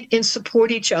commiserate and support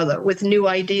each other with new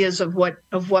ideas of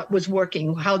what was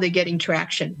working, how they're getting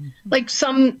traction. Mm-hmm. Like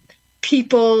some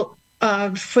people,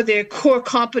 for their core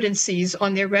competencies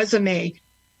on their resume,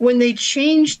 when they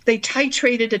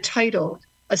titrated a title,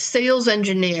 a sales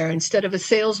engineer instead of a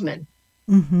salesman.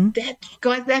 Mm-hmm.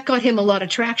 That got him a lot of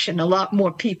traction, a lot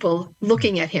more people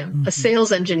looking at him, mm-hmm. a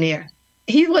sales engineer.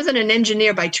 He wasn't an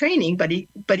engineer by training, but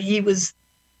he was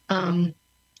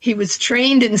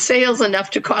trained in sales enough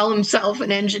to call himself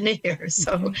an engineer.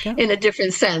 So in a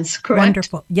different sense, correct?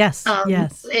 Wonderful. Yes,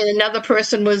 yes. And another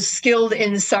person was skilled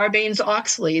in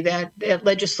Sarbanes-Oxley, that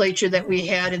legislature that we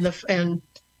had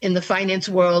in the finance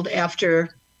world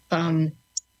after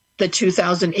the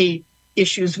 2008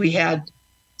 issues we had.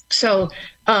 So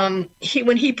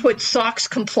when he put SOX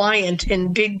compliant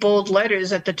in big, bold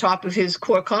letters at the top of his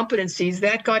core competencies,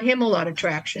 that got him a lot of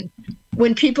traction.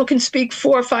 When people can speak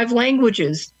 4 or 5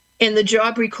 languages and the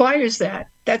job requires that,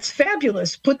 that's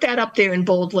fabulous. Put that up there in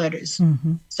bold letters.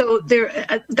 Mm-hmm. So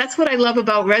that's what I love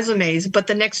about resumes, but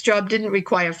the next job didn't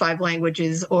require 5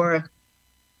 languages or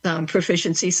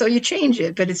proficiency. So you change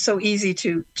it, but it's so easy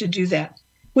to do that.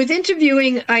 With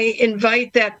interviewing, I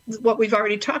invite what we've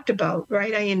already talked about,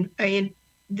 right?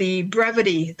 The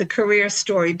brevity, the career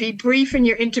story. Be brief in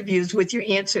your interviews with your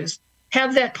answers.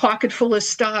 Have that pocket full of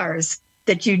stars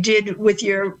that you did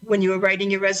when you were writing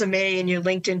your resume and your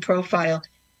LinkedIn profile.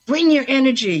 Bring your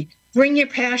energy, bring your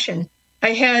passion. I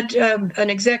had an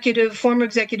former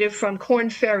executive from Korn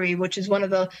Ferry, which is one of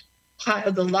the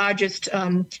largest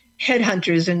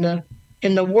headhunters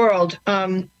in the world.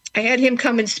 I had him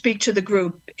come and speak to the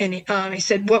group, and he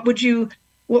said, "What would you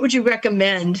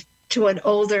recommend to an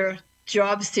older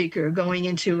job seeker going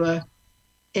into an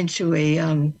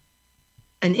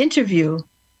interview?"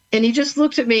 And he just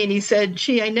looked at me and he said,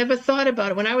 "Gee, I never thought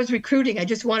about it. When I was recruiting, I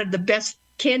just wanted the best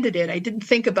candidate. I didn't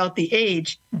think about the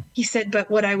age." He said,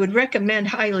 "But what I would recommend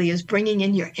highly is bringing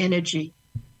in your energy.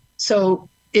 So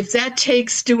if that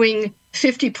takes doing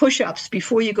 50 push-ups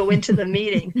before you go into the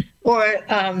meeting, or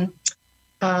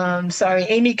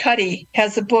Amy Cuddy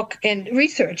has a book and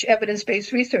research,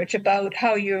 evidence-based research about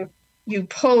how you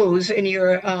pose and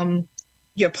your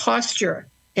posture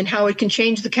and how it can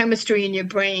change the chemistry in your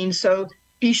brain. So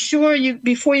be sure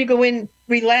before you go in,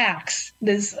 relax.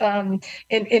 And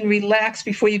relax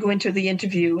before you go into the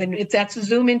interview. And if that's a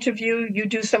Zoom interview, you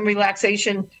do some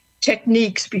relaxation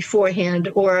techniques beforehand.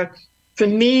 Or for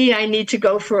me, I need to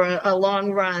go for a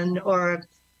long run or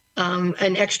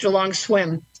an extra long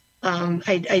swim.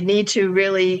 I need to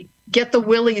really get the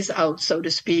willies out, so to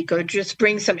speak, or just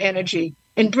bring some energy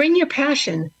and bring your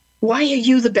passion. Why are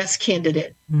you the best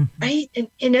candidate, right?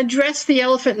 And address the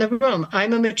elephant in the room.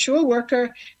 I'm a mature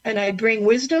worker and I bring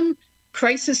wisdom,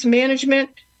 crisis management.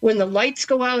 When the lights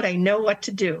go out, I know what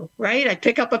to do, right? I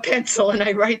pick up a pencil and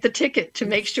I write the ticket to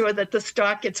make sure that the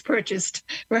stock gets purchased,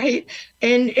 right?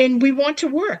 And we want to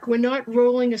work. We're not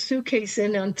rolling a suitcase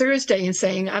in on Thursday and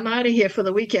saying, "I'm out of here for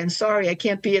the weekend. Sorry, I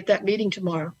can't be at that meeting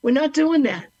tomorrow." We're not doing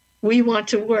that. We want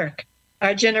to work.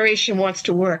 Our generation wants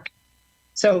to work.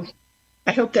 So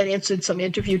I hope that answered some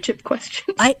interview tip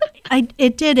questions.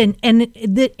 It did, and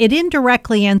it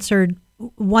indirectly answered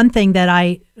one thing that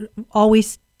I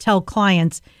always tell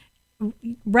clients.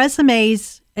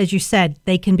 Resumes, as you said,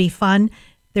 they can be fun.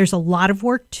 There's a lot of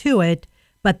work to it,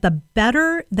 but the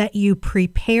better that you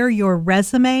prepare your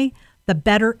resume, the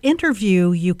better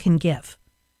interview you can give,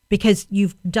 because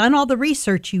you've done all the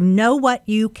research. You know what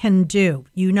you can do.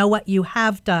 You know what you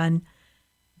have done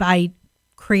by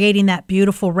creating that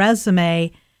beautiful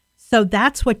resume. So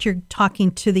that's what you're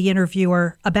talking to the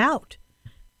interviewer about.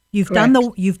 You've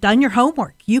done your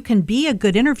homework. You can be a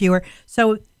good interviewer.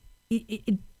 So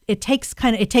it takes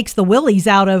the willies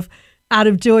out of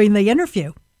doing the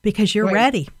interview, because you're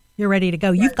ready. You're ready to go.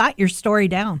 Right. You've got your story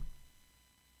down.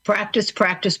 Practice,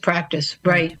 practice, practice.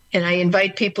 Right. And I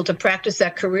invite people to practice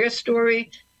that career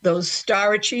story, those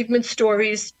star achievement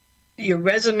stories, your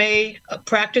resume,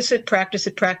 practice it, practice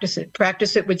it, practice it.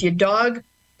 Practice it with your dog,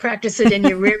 practice it in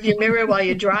your rearview mirror while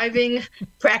you're driving,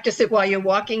 practice it while you're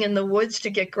walking in the woods to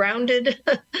get grounded.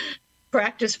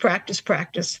 Practice, practice,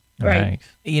 practice. Right.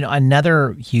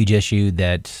 Another huge issue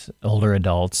that older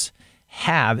adults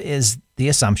have is the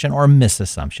assumption or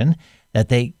misassumption that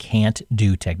they can't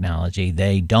do technology.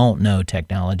 They don't know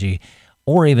technology,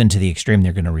 or even to the extreme,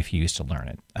 they're going to refuse to learn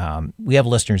it. We have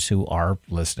listeners who are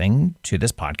listening to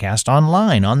this podcast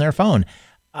online on their phone.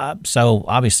 So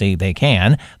obviously they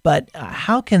can, but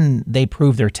how can they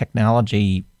prove their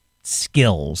technology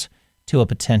skills to a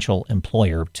potential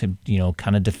employer to,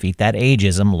 kind of defeat that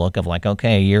ageism look of like,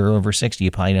 okay, you're over 60,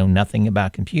 you probably know nothing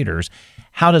about computers.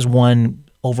 How does one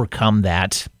overcome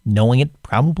that knowing it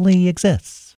probably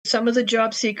exists? Some of the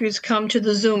job seekers come to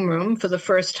the Zoom room for the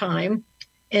first time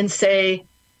and say,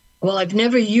 well, I've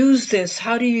never used this.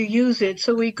 How do you use it?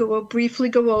 So we briefly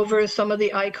go over some of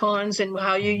the icons and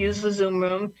how you use the Zoom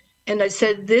room. And I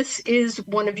said, this is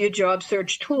one of your job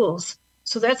search tools.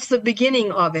 So that's the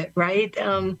beginning of it, right?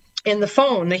 And the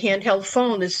phone, the handheld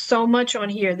phone, there's so much on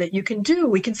here that you can do.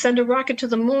 We can send a rocket to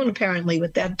the moon, apparently,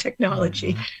 with that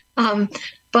technology.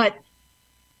 But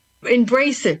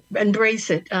embrace it.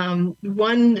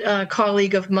 One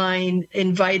colleague of mine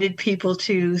invited people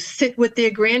to sit with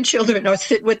their grandchildren or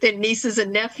sit with their nieces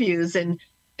and nephews and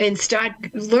start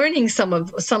learning some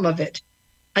of it.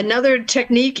 Another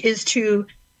technique is to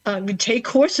take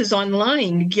courses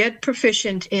online, get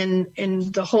proficient in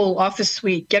the whole Office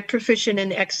suite, get proficient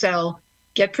in Excel,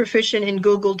 get proficient in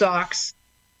Google Docs,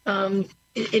 and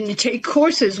take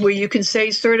courses where you can say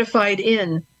certified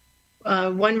in.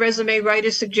 One resume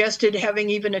writer suggested having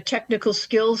even a technical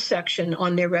skills section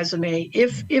on their resume,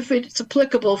 if it's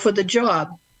applicable for the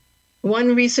job.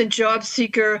 One recent job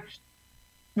seeker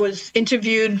was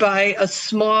interviewed by a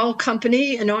small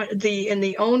company, and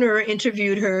the owner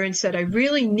interviewed her and said, I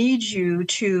really need you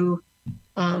to,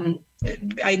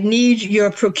 I need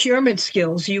your procurement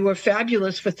skills. You were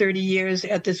fabulous for 30 years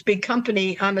at this big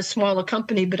company. I'm a smaller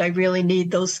company, but I really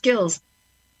need those skills.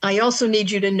 I also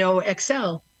need you to know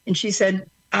Excel. And she said,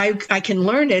 I can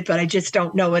learn it, but I just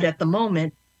don't know it at the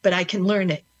moment, but I can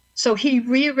learn it. So he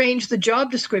rearranged the job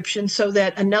description so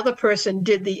that another person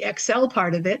did the Excel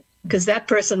part of it, because that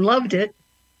person loved it.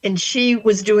 And she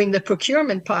was doing the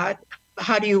procurement part.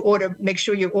 How do you make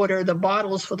sure you order the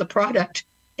bottles for the product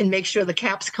and make sure the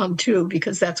caps come too,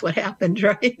 because that's what happened,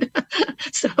 right?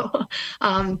 So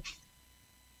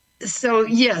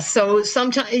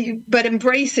sometimes, but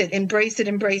embrace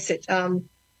it.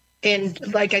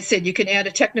 And like I said, you can add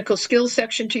a technical skills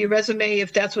section to your resume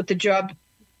if that's what the job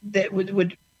that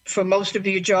would for most of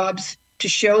your jobs to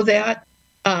show that.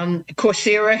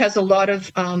 Coursera has a lot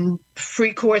of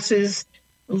free courses.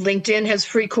 LinkedIn has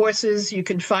free courses. You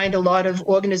can find a lot of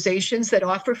organizations that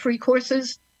offer free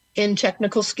courses in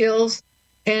technical skills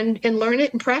and learn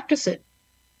it and practice it.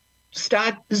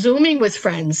 Start Zooming with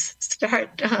friends.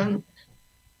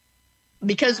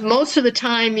 Because most of the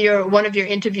time one of your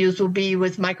interviews will be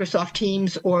with Microsoft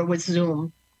Teams or with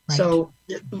Zoom. Right. So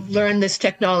learn this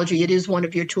technology. It is one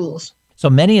of your tools.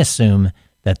 So many assume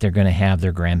that they're going to have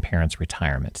their grandparents'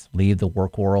 retirement, leave the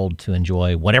work world to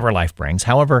enjoy whatever life brings.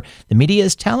 However, the media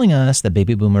is telling us that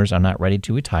baby boomers are not ready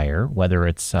to retire, whether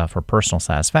it's for personal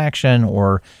satisfaction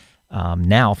or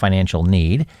now financial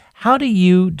need. How do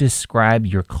you describe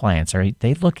your clients? Are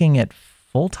they looking at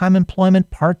full-time employment,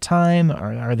 part-time?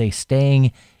 Are they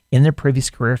staying in their previous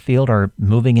career field or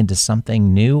moving into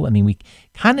something new? I mean, we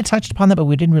kind of touched upon that, but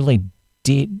we didn't really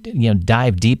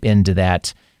dive deep into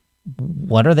that.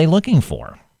 What are they looking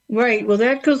for? Right. Well,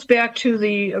 that goes back to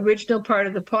the original part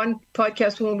of the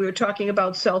podcast when we were talking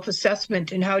about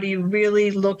self-assessment and how do you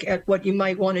really look at what you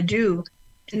might want to do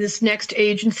in this next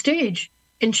age and stage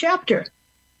and chapter.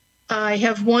 I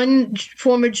have one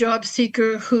former job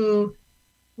seeker who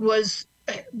was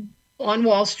on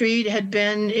Wall Street, had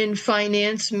been in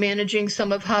finance, managing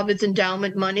some of Harvard's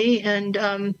endowment money, and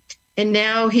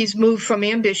now he's moved from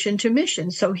ambition to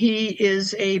mission. So he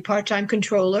is a part-time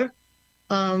controller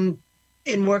and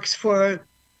works for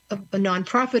a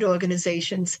nonprofit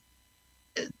organizations.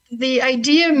 The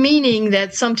idea meaning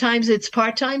that sometimes it's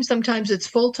part-time, sometimes it's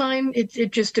full-time.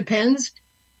 It just depends.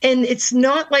 And it's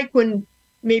not like when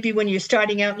you're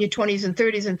starting out in your 20s and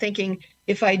 30s and thinking,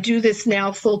 if I do this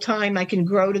now full-time, I can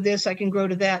grow to this, I can grow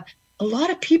to that. A lot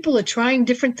of people are trying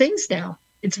different things now.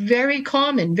 It's very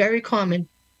common, very common.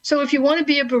 So if you want to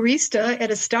be a barista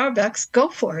at a Starbucks, go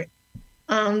for it.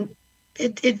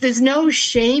 There's no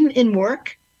shame in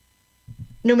work.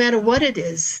 no matter what it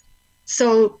is.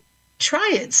 So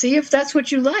try it. See if that's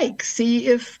what you like. See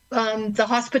if the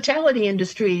hospitality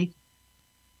industry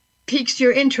piques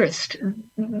your interest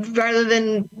rather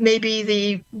than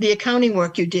maybe the accounting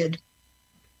work you did.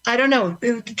 I don't know.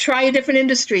 Try a different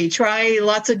industry. Try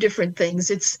lots of different things.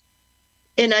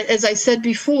 And as I said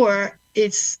before,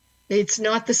 it's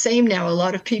not the same now. A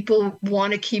lot of people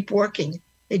want to keep working.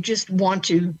 They just want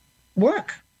to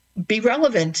work, be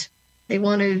relevant. They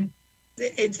want to.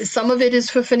 Some of it is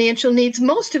for financial needs.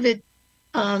 Most of the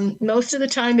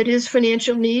time, it is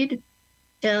financial need.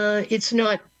 It's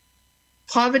not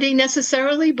poverty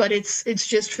necessarily, but it's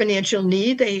just financial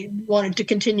need. They wanted to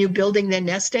continue building their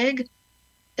nest egg,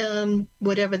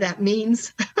 whatever that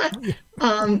means.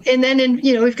 And then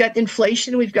we've got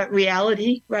inflation, we've got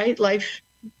reality, right? Life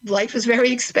is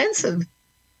very expensive,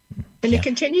 and it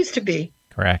continues to be.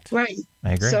 Correct. Right.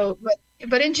 I agree. So,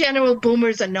 but in general,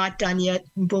 boomers are not done yet.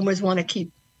 Boomers want to keep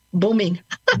booming.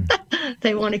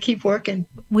 They want to keep working.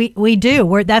 We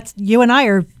do. You and I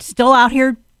are still out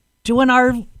here doing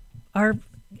our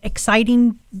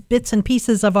exciting bits and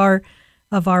pieces of our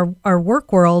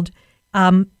work world.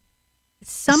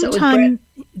 Sometime,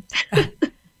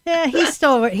 yeah, he's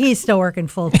still working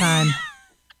full time.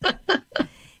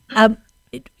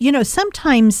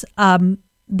 Sometimes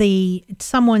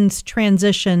someone's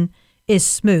transition is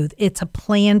smooth. It's a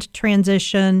planned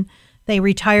transition. They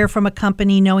retire from a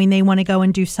company knowing they want to go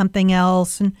and do something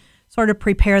else and sort of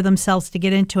prepare themselves to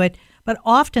get into it. But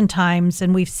oftentimes,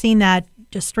 and we've seen that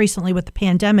just recently with the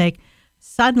pandemic,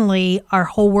 suddenly our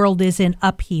whole world is in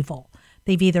upheaval.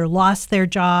 They've either lost their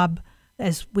job,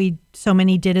 as so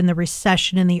many did in the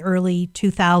recession in the early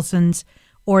 2000s,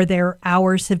 or their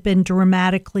hours have been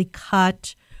dramatically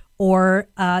cut, or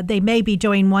they may be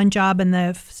doing one job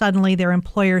and suddenly their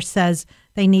employer says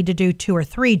they need to do 2 or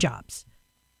 3 jobs,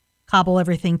 cobble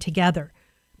everything together.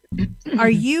 Do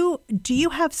you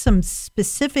have some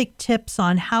specific tips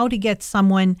on how to get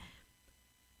someone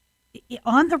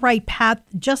on the right path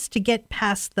just to get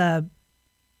past the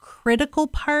critical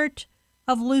part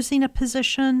of losing a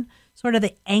position, sort of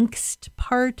the angst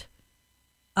part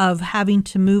of having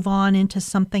to move on into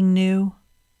something new?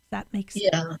 That makes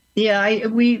sense. Yeah.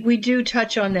 We do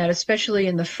touch on that, especially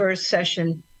in the first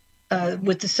session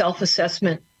with the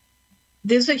self-assessment.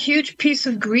 There's a huge piece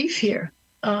of grief here.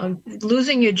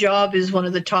 Losing your job is one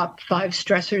of the top 5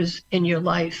 stressors in your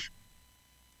life,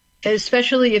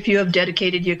 especially if you have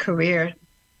dedicated your career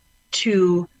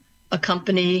to a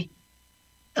company,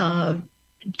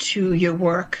 to your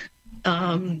work.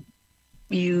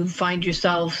 You find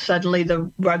yourself, suddenly the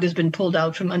rug has been pulled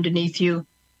out from underneath you.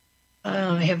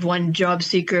 I have one job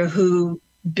seeker who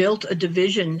built a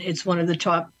division. It's one of the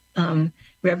top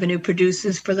revenue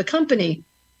producers for the company.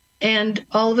 And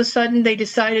all of a sudden they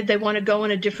decided they want to go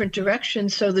in a different direction.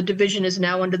 So the division is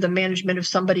now under the management of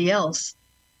somebody else,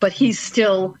 but he's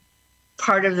still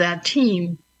part of that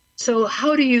team. So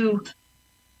how do you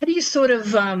sort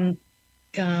of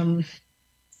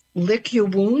lick your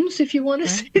wounds, if you want to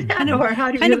say that? Or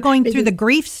how do you going through the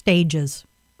grief stages?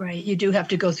 Right. You do have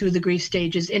to go through the grief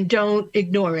stages, and don't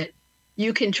ignore it.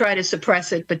 You can try to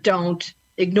suppress it, but don't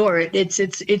ignore it.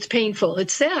 It's painful.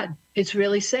 It's sad. It's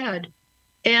really sad.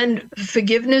 And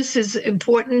forgiveness is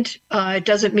important. It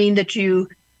doesn't mean that you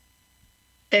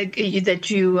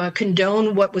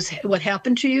condone what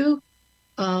happened to you.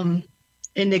 And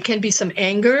there can be some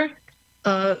anger.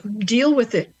 Deal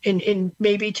with it, and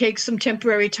maybe take some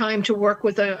temporary time to work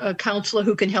with a counselor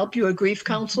who can help you, a grief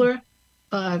counselor.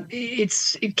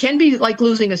 It can be like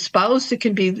losing a spouse. It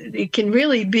can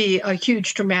really be a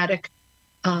huge traumatic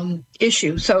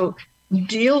issue. So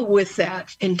deal with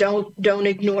that, and don't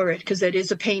ignore it, because that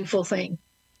is a painful thing.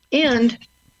 And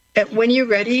when you're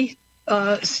ready,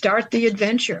 start the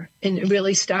adventure and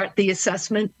really start the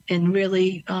assessment, and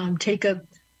really take a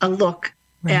look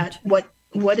at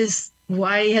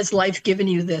why has life given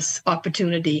you this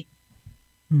opportunity,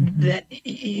 that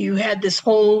you had this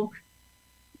whole.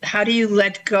 How do you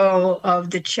let go of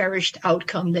the cherished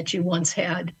outcome that you once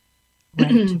had?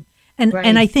 Right.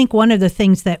 And I think one of the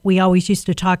things that we always used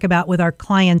to talk about with our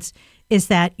clients is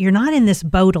that you're not in this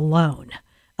boat alone.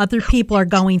 Other people are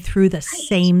going through the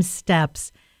same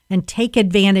steps, and take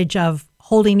advantage of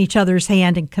holding each other's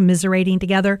hand and commiserating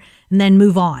together, and then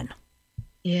move on.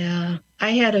 Yeah.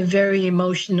 I had a very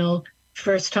emotional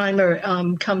first-timer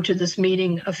come to this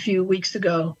meeting a few weeks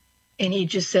ago, and he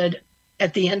just said,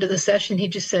 at the end of the session, he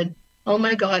just said, "Oh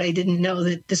my God, I didn't know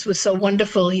that this was so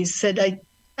wonderful." He said,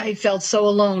 I felt so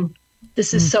alone.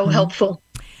 This is so helpful.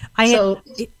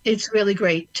 It's really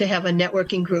great to have a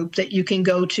networking group that you can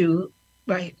go to,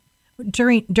 right?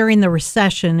 During the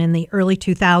recession in the early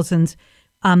 2000s,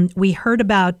 We heard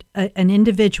about an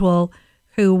individual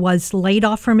who was laid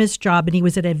off from his job, and he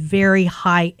was at a very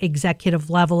high executive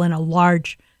level in a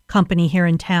large company here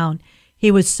in town.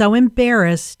 He was so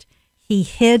embarrassed, he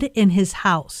hid in his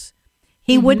house.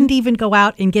 He wouldn't even go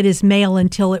out and get his mail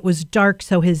until it was dark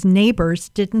so his neighbors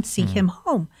didn't see him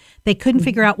home. They couldn't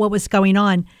figure out what was going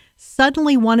on.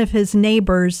 Suddenly, one of his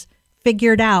neighbors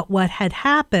figured out what had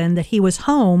happened, that he was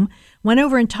home, went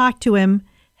over and talked to him,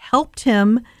 helped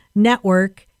him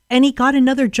network, and he got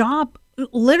another job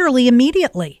literally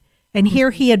immediately. And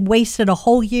here he had wasted a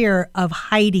whole year of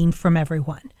hiding from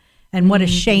everyone. And what a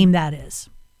shame that is.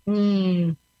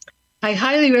 I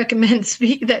highly recommend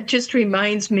that just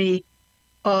reminds me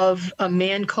of A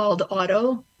Man Called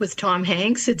Otto with Tom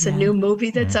Hanks. It's a new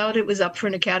movie that's out. It was up for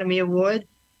an Academy Award.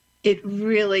 It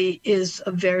really is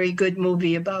a very good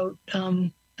movie about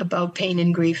pain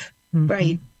and grief.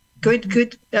 Right.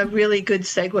 Good, a really good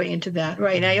segue into that.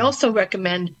 Right. And I also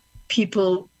recommend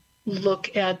people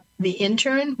look at The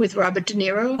Intern with Robert De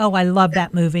Niro. Oh, I love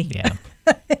that movie. Yeah.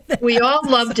 We all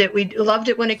loved it. We loved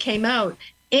it when it came out.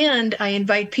 And I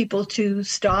invite people to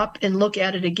stop and look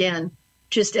at it again,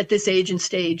 just at this age and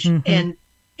stage and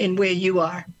where you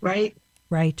are, right?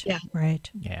 Right. Yeah. Right.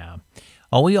 Yeah.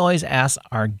 Well, we always ask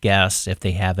our guests if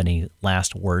they have any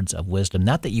last words of wisdom.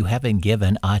 Not that you haven't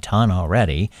given a ton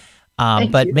already,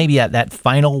 but maybe that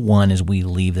final one as we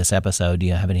leave this episode. Do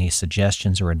you have any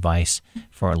suggestions or advice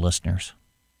for our listeners?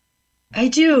 I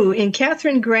do. And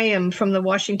Catherine Graham from the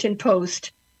Washington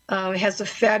Post has a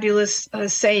fabulous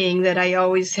saying that I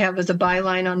always have as a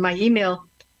byline on my email.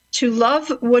 To love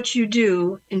what you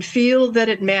do and feel that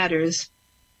it matters,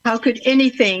 how could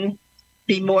anything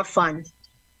be more fun?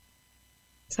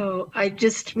 So I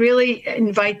just really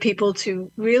invite people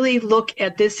to really look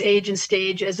at this age and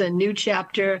stage as a new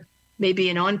chapter, maybe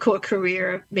an encore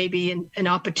career, maybe an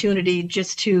opportunity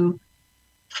just to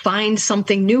find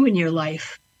something new in your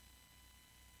life.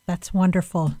 That's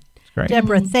wonderful. Great.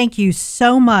 Deborah, thank you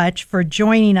so much for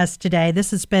joining us today.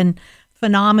 This has been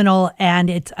phenomenal, and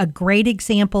it's a great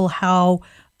example how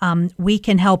we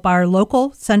can help our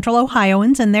local Central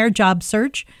Ohioans in their job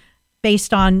search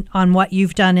based on what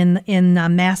you've done in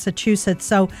Massachusetts.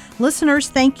 So listeners,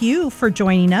 thank you for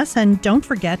joining us, and don't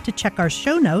forget to check our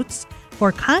show notes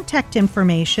for contact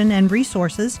information and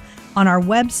resources on our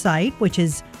website, which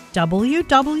is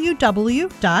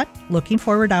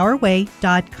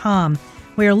www.lookingforwardourway.com.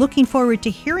 We are looking forward to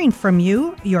hearing from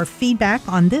you, your feedback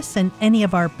on this and any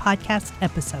of our podcast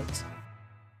episodes.